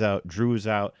Money is out. Drew is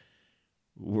out.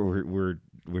 We're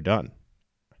done.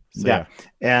 So,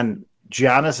 and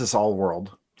Giannis is all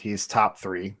world. He's top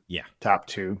 3. Top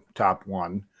 2. Top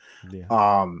 1.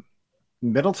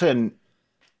 Middleton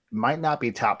might not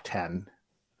be top 10,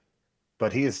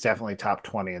 but he is definitely top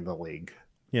 20 in the league.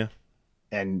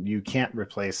 And you can't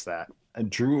replace that.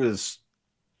 And Drew is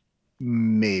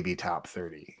maybe top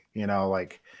 30. You know,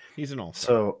 like he's an all-star.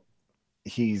 So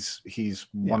he's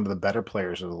one of the better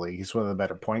players of the league. He's one of the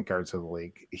better point guards of the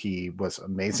league. He was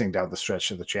amazing down the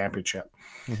stretch of the championship.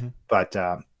 But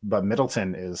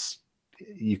Middleton is,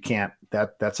 you can't,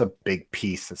 that's a big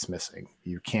piece that's missing.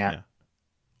 You can't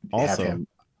have him.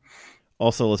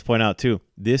 Also, let's point out too,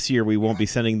 this year we won't be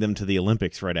sending them to the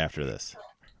Olympics right after this.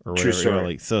 Or whatever. True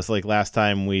story. So it's like last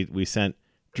time we sent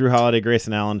Drew Holiday,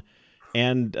 Grayson Allen,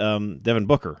 and Devin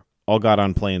Booker all got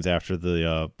on planes after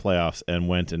the playoffs and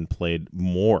went and played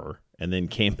more, and then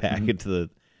came back into the.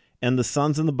 And the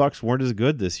Suns and the Bucks weren't as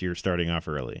good this year, starting off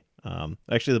early.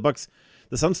 Actually,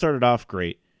 the Suns started off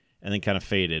great, and then kind of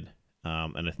faded,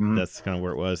 and that's kind of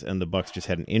where it was. And the Bucks just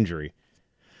had an injury.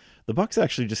 The Bucks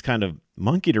actually just kind of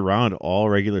monkeyed around all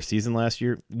regular season last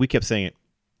year. We kept saying it.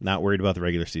 Not worried about the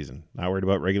regular season. Not worried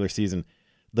about regular season.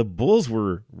 The Bulls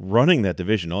were running that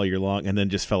division all year long and then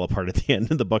just fell apart at the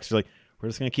end. And the Bucks are like, we're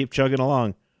just going to keep chugging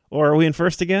along. Or are we in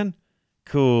first again?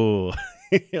 Cool.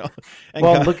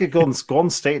 Look at Golden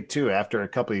State, too, after a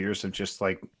couple of years of just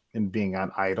like and being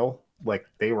on idle, like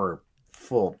they were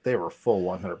full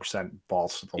 100%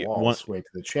 balls to the walls way to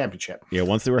the championship. Yeah,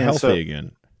 once they were And healthy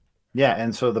again. Yeah,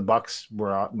 and so the Bucks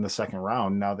were out in the second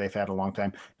round. Now they've had a long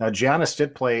time. Now Giannis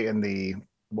did play in the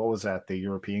the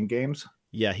European games?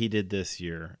 Yeah, he did this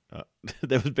year.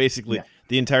 That was basically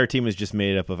the entire team was just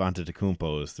made up of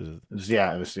Antetokounmpos. It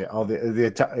was all the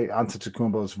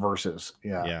Antetokounmpos versus.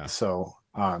 Yeah. So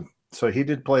so he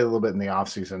did play a little bit in the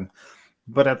offseason.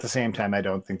 But at the same time, I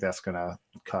don't think that's going to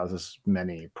cause as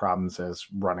many problems as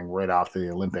running right off to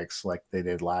the Olympics like they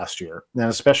did last year. And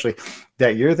especially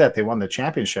that year that they won the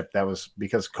championship, that was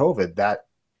because COVID.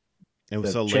 It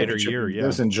was a later year, yeah. It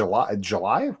was in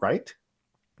July, right?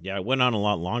 Yeah, it went on a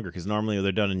lot longer because normally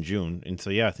they're done in June. And so,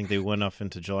 yeah, I think they went off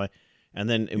into July and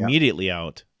then immediately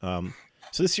out. So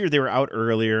this year they were out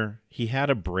earlier. He had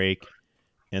a break,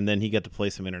 and then he got to play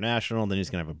some international, and then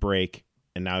he's going to have a break.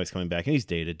 And now he's coming back, and he's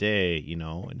day-to-day,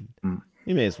 and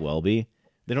he may as well be.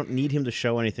 They don't need him to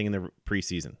show anything in the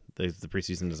preseason. The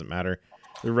preseason doesn't matter.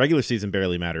 The regular season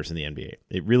barely matters in the NBA.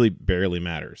 It really barely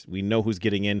matters. We know who's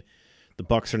getting in. The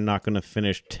Bucks are not going to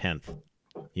finish 10th.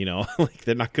 Like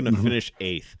they're not going to finish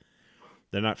 8th.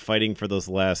 They're not fighting for those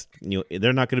last,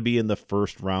 they're not going to be in the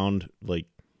first round, like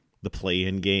the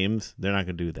play-in games. They're not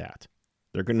going to do that.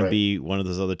 They're going to be one of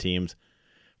those other teams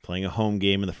playing a home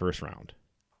game in the first round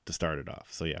to start it off.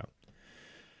 So yeah.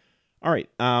 All right.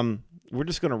 We're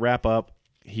just going to wrap up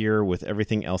here with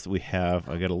everything else that we have.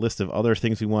 I got a list of other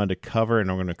things we wanted to cover, and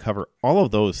we're going to cover all of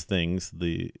those things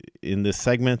in this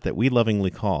segment that we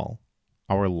lovingly call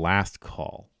our last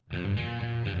call.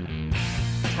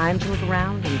 Time to look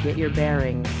around and get your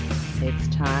bearings. It's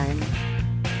time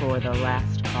for the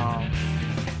last call.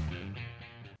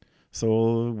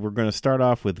 So we're going to start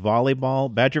off with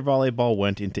volleyball. Badger volleyball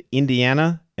went into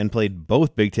Indiana and played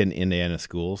both Big Ten Indiana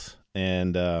schools,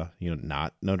 and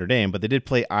not Notre Dame, but they did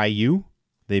play IU.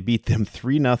 They beat them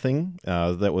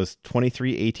 3-0. That was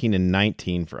 23, 18, and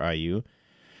 19 for IU.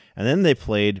 And then they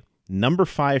played number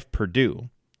 5 Purdue,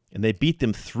 and they beat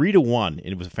them 3-1. And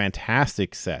it was a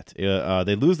fantastic set.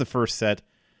 They lose the first set.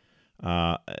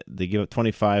 They give up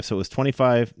 25, so it was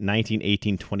 25, 19,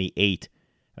 18, 28.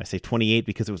 I say 28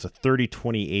 because it was a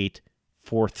 30-28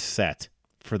 fourth set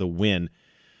for the win.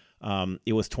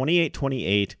 It was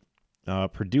 28-28.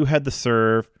 Purdue had the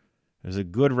serve. It was a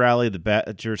good rally. The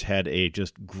Badgers had a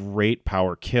just great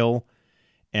power kill.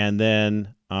 And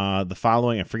then the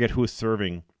following, I forget who was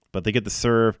serving, but they get the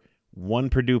serve. One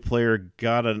Purdue player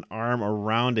got an arm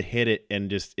around to hit it,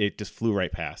 and it just flew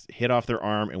right past. It hit off their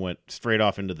arm and went straight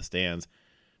off into the stands.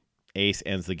 Ace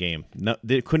ends the game. No,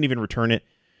 they couldn't even return it.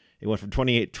 It went from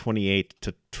 28-28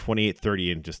 to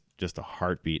 28-30 in just a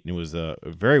heartbeat, and it was a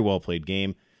very well-played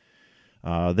game.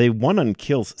 They won on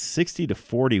kills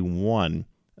 60-41.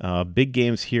 Big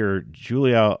games here.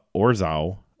 Julia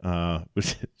Orzau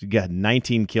got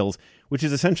 19 kills, which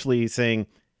is essentially saying,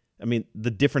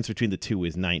 the difference between the two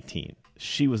is 19.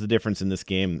 She was the difference in this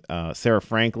game. Sarah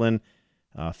Franklin,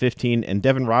 15, and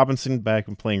Devin Robinson back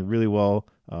and playing really well,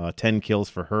 10 kills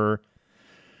for her.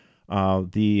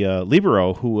 The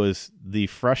libero, who was the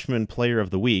freshman player of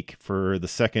the week for the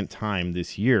second time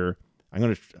this year,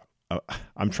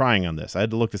 I'm trying on this. I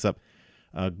had to look this up.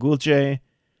 Gulce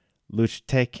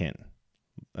Luchteken.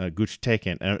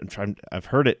 I've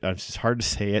heard it. It's just hard to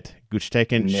say it.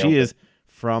 Guchtekin. She is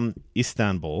from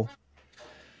Istanbul,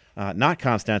 not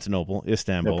Constantinople.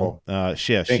 Istanbul.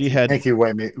 Thank you.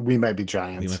 We might be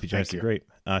giants. We might be giants. Great.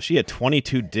 She had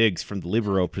 22 digs from the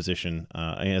libero position.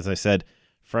 As I said,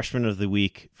 freshman of the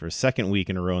week for a second week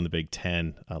in a row in the Big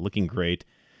Ten, looking great.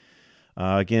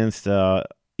 Against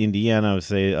Indiana, I would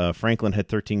say Franklin had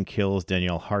 13 kills,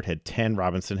 Danielle Hart had 10,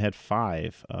 Robinson had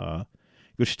 5.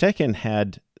 Guchtekin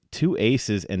had 2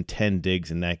 aces and 10 digs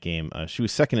in that game. She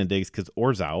was second in digs because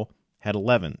Orzau had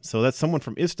 11. So that's someone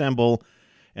from Istanbul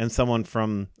and someone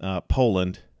from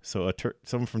Poland. So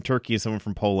someone from Turkey and someone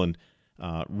from Poland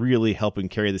really helping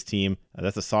carry this team.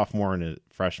 That's a sophomore and a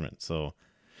freshman. So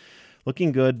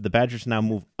looking good. The Badgers now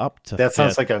move up to That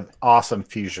sounds like an awesome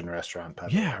fusion restaurant,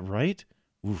 Pepper. Yeah, right?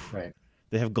 Oof. Right.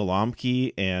 They have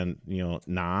galamki and,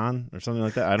 naan or something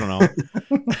like that. I don't know.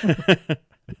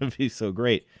 It'd be so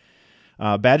great.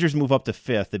 Badgers move up to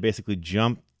 5th. They basically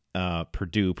jump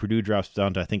Purdue. Purdue drops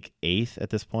down to, I think, 8th at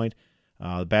this point.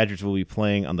 The Badgers will be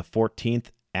playing on the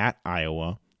 14th at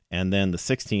Iowa. And then the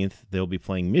 16th, they'll be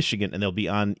playing Michigan, and they'll be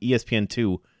on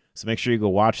ESPN2. So make sure you go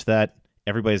watch that.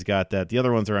 Everybody's got that. The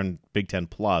other ones are on Big Ten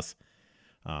Plus.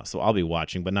 So I'll be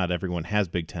watching, but not everyone has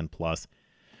Big Ten Plus.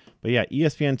 But yeah,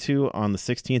 ESPN2 on the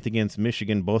 16th against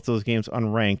Michigan. Both those games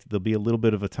unranked. There'll be a little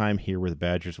bit of a time here where the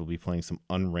Badgers will be playing some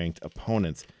unranked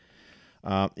opponents.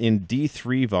 In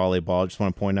D3 volleyball, I just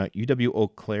want to point out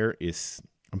UW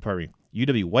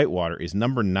Whitewater is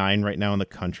number 9 right now in the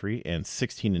country and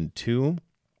 16-2.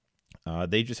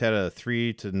 They just had a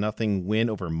 3-0 win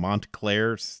over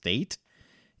Montclair State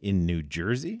in New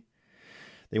Jersey.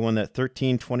 They won that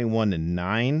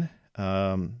 13-21-9.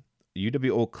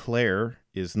 UW Eau Claire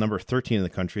is number 13 in the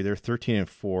country. They're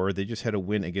 13-4. They just had a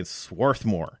win against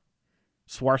Swarthmore,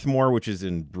 which is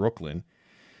in Brooklyn.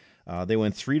 They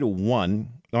went 3-1.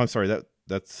 No, I'm sorry.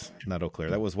 That's not Eau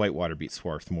Claire. That was Whitewater beat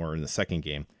Swarthmore in the second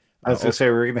game. I was going to say,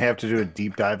 we're going to have to do a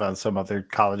deep dive on some other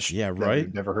college that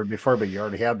we've never heard before, but you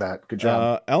already had that. Good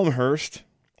job. Elmhurst,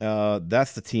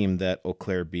 that's the team that Eau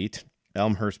Claire beat.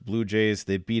 Elmhurst Blue Jays,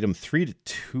 they beat them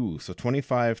 3-2. So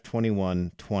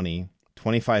 25-21-20,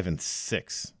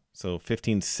 25-6. So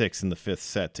 15-6 in the fifth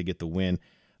set to get the win.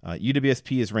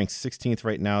 UWSP is ranked 16th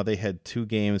right now. They had 2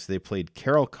 games. They played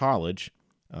Carroll College,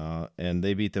 and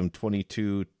they beat them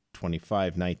 22-25,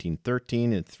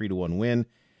 19-13, and 3-1 win.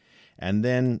 And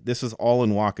then this is all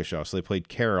in Waukesha. So they played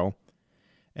Carroll,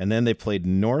 and then they played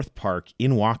North Park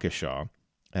in Waukesha.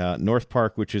 North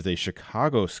Park, which is a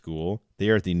Chicago school. They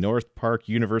are the North Park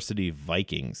University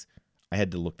Vikings. I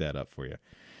had to look that up for you.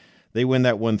 They win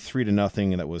that one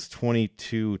 3-0, and that was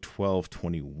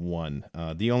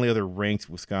 22-12-21. The only other ranked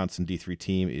Wisconsin D3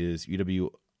 team is UW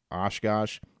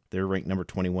Oshkosh. They're ranked number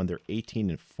 21. They're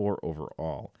 18-4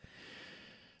 overall.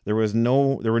 There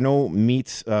were no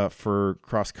meets for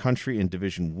cross country in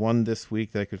Division I this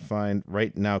week that I could find.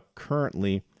 Right now,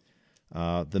 currently,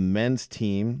 the men's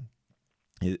team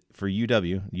for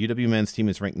UW men's team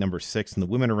is ranked number 6, and the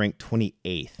women are ranked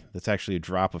 28th. That's actually a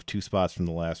drop of 2 spots from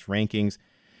the last rankings.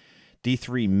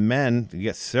 D3 men, you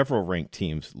get several ranked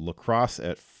teams. La Crosse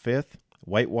at 5th,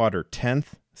 Whitewater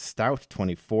 10th, Stout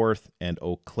 24th, and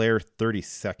Eau Claire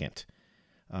 32nd.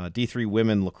 D3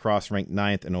 women, La Crosse ranked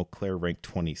 9th, and Eau Claire ranked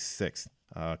 26th.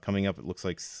 Coming up, it looks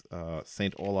like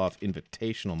St. Olaf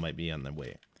Invitational might be on the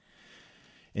way.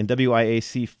 In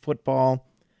WIAC football,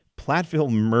 Platteville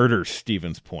murders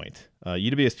Stevens Point.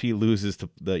 UWSP loses to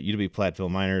the UW Platteville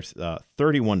Miners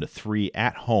 31-3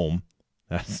 at home.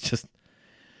 That's just...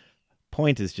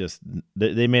 Point is just,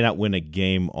 they may not win a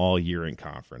game all year in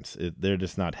conference. They're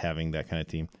just not having that kind of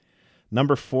team.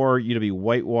 Number 4, UW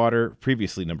Whitewater,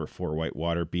 previously number 4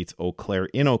 Whitewater, beats Eau Claire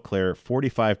in Eau Claire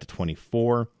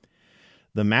 45-24.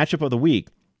 The matchup of the week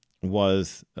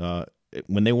was,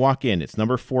 when they walk in, it's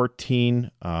number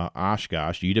 14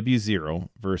 Oshkosh, UW 0,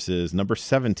 versus number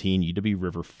 17 UW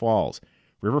River Falls.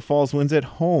 River Falls wins at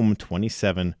home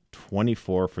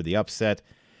 27-24 for the upset.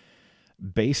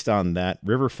 Based on that,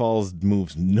 River Falls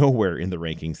moves nowhere in the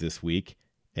rankings this week,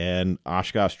 and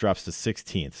Oshkosh drops to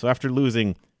 16th. So after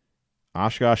losing,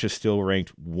 Oshkosh is still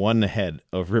ranked 1 ahead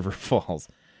of River Falls.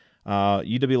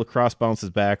 UW La Crosse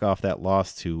bounces back off that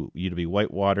loss to UW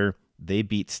Whitewater. They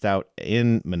beat Stout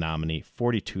in Menominee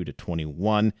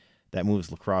 42-21. That moves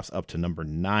La Crosse up to number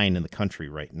 9 in the country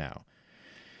right now.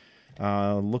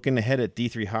 Looking ahead at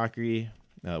D3 hockey,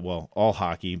 all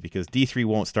hockey, because D3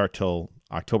 won't start till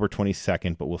October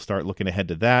 22nd, but we'll start looking ahead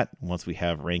to that. Once we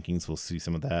have rankings, we'll see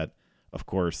some of that. Of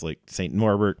course, like St.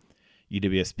 Norbert,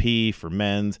 UWSP for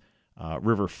men's,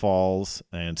 River Falls,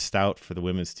 and Stout for the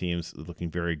women's teams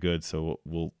looking very good. So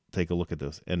we'll take a look at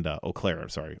those. And Eau Claire,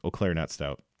 not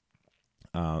Stout.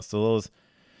 So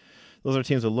those are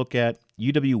teams to look at.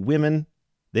 UW women,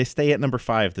 they stay at number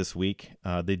 5 this week.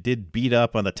 They did beat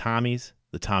up on the Tommies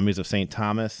of St.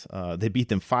 Thomas. They beat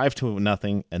them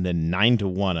 5-0 and then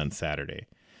 9-1 on Saturday.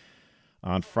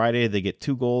 On Friday, they get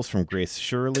 2 goals from Grace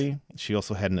Shirley. She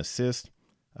also had an assist.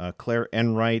 Claire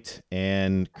Enright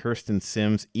and Kirsten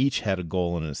Sims each had a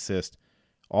goal and an assist.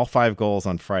 All 5 goals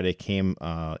on Friday came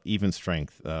even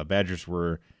strength. Badgers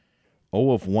were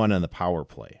 0-1 on the power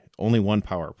play. Only 1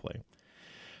 power play.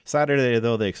 Saturday,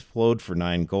 though, they explode for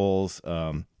 9 goals.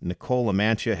 Nicole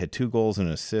Lamantia had 2 goals and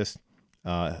an assist.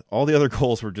 All the other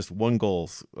goals were just 1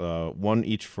 goals, 1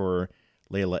 each for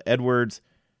Layla Edwards,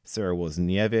 Sarah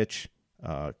Wozniewicz,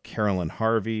 Carolyn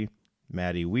Harvey,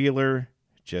 Maddie Wheeler,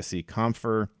 Jessie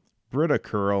Comfer, Britta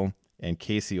Curl, and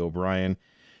Casey O'Brien.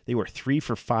 They were 3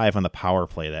 for 5 on the power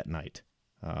play that night.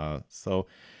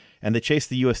 And they chased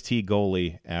the UST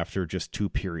goalie after just 2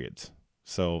 periods.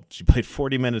 So she played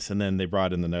 40 minutes, and then they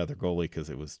brought in another goalie because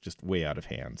it was just way out of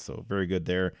hand. So very good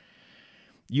there.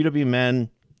 UW men,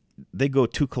 they go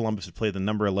to Columbus to play the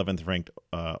number 11th ranked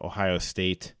Ohio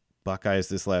State Buckeyes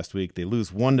this last week. They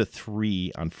lose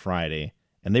 1-3 on Friday,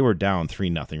 and they were down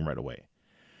 3-0 right away.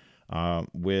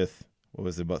 With,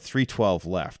 about 3:12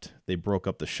 left. They broke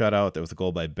up the shutout. That was a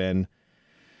goal by Ben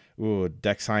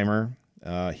Dexheimer.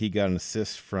 He got an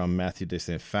assist from Matthew de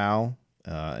Saint Phal.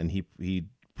 and he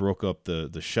broke up the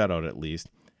shutout at least.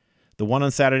 The one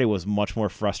on Saturday was much more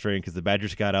frustrating because the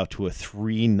Badgers got out to a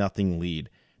 3-0 lead.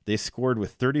 They scored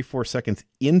with 34 seconds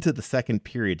into the second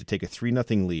period to take a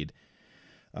 3-0 lead.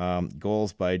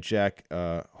 Goals by Jack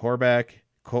Horback,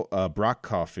 Brock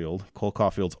Caulfield, Cole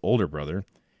Caulfield's older brother,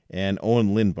 and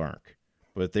Owen Lindmark.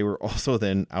 But they were also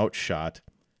then outshot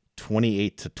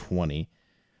 28-20.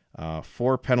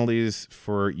 4 penalties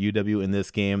for UW in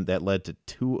this game. That led to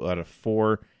 2 out of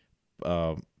 4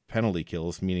 penalty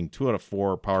kills, meaning 2 out of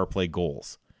 4 power play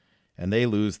goals. And they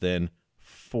lose then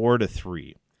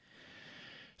 4-3.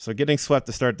 So getting swept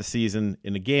to start the season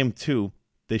in a game 2,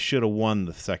 they should have won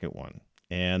the second one.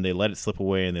 And they let it slip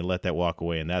away, and they let that walk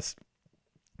away, and that's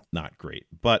not great.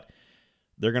 But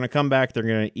they're going to come back. They're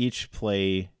going to each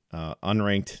play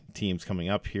unranked teams coming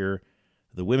up here.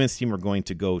 The women's team are going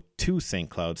to go to St.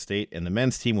 Cloud State, and the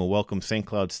men's team will welcome St.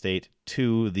 Cloud State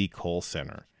to the Kohl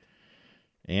Center.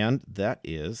 And that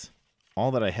is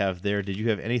all that I have there. Did you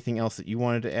have anything else that you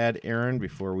wanted to add, Aaron,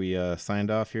 before we signed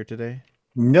off here today?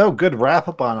 No, good wrap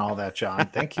up on all that, John.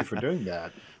 Thank you for doing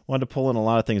that. Wanted to pull in a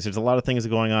lot of things. There's a lot of things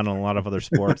going on in a lot of other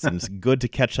sports, and it's good to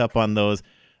catch up on those.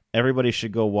 Everybody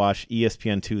should go watch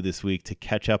ESPN2 this week to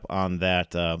catch up on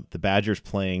that. The Badgers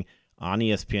playing on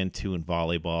ESPN2 in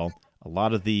volleyball. A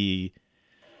lot of the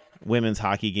women's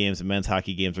hockey games and men's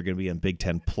hockey games are going to be on Big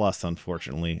Ten Plus,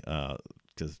 unfortunately,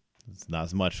 because it's not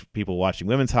as much people watching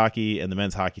women's hockey, and the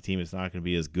men's hockey team is not going to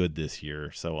be as good this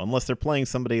year. So unless they're playing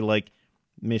somebody like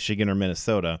Michigan or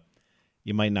Minnesota,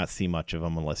 you might not see much of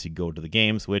them unless you go to the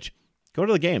games, which go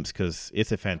to the games because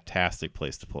it's a fantastic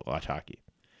place to watch hockey.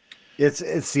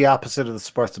 It's the opposite of the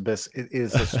sports abyss. It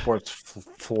is a sports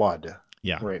flood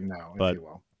right now, but if you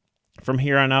will. From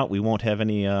here on out, we won't have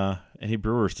any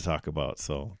Brewers to talk about,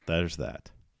 so there's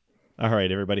that. All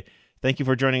right, everybody. Thank you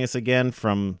for joining us again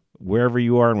from wherever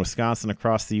you are in Wisconsin,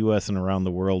 across the U.S., and around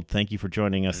the world. Thank you for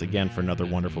joining us again for another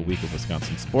wonderful week of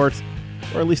Wisconsin sports,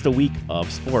 or at least a week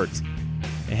of sports.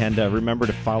 And remember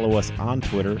to follow us on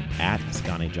Twitter at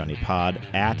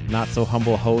SconnieJohnnyPod, at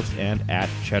NotSoHumbleHost, and at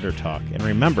Cheddar Talk. And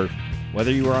remember,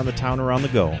 whether you are on the town or on the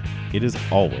go, it is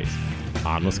always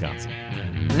on Wisconsin.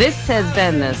 This has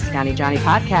been the Scotty Johnny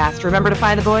Podcast. Remember to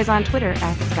find the boys on Twitter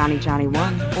at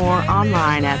SconnieJohnny1 or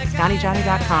online at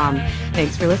SconnieJohnny.com.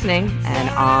 Thanks for listening, and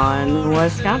on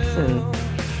Wisconsin.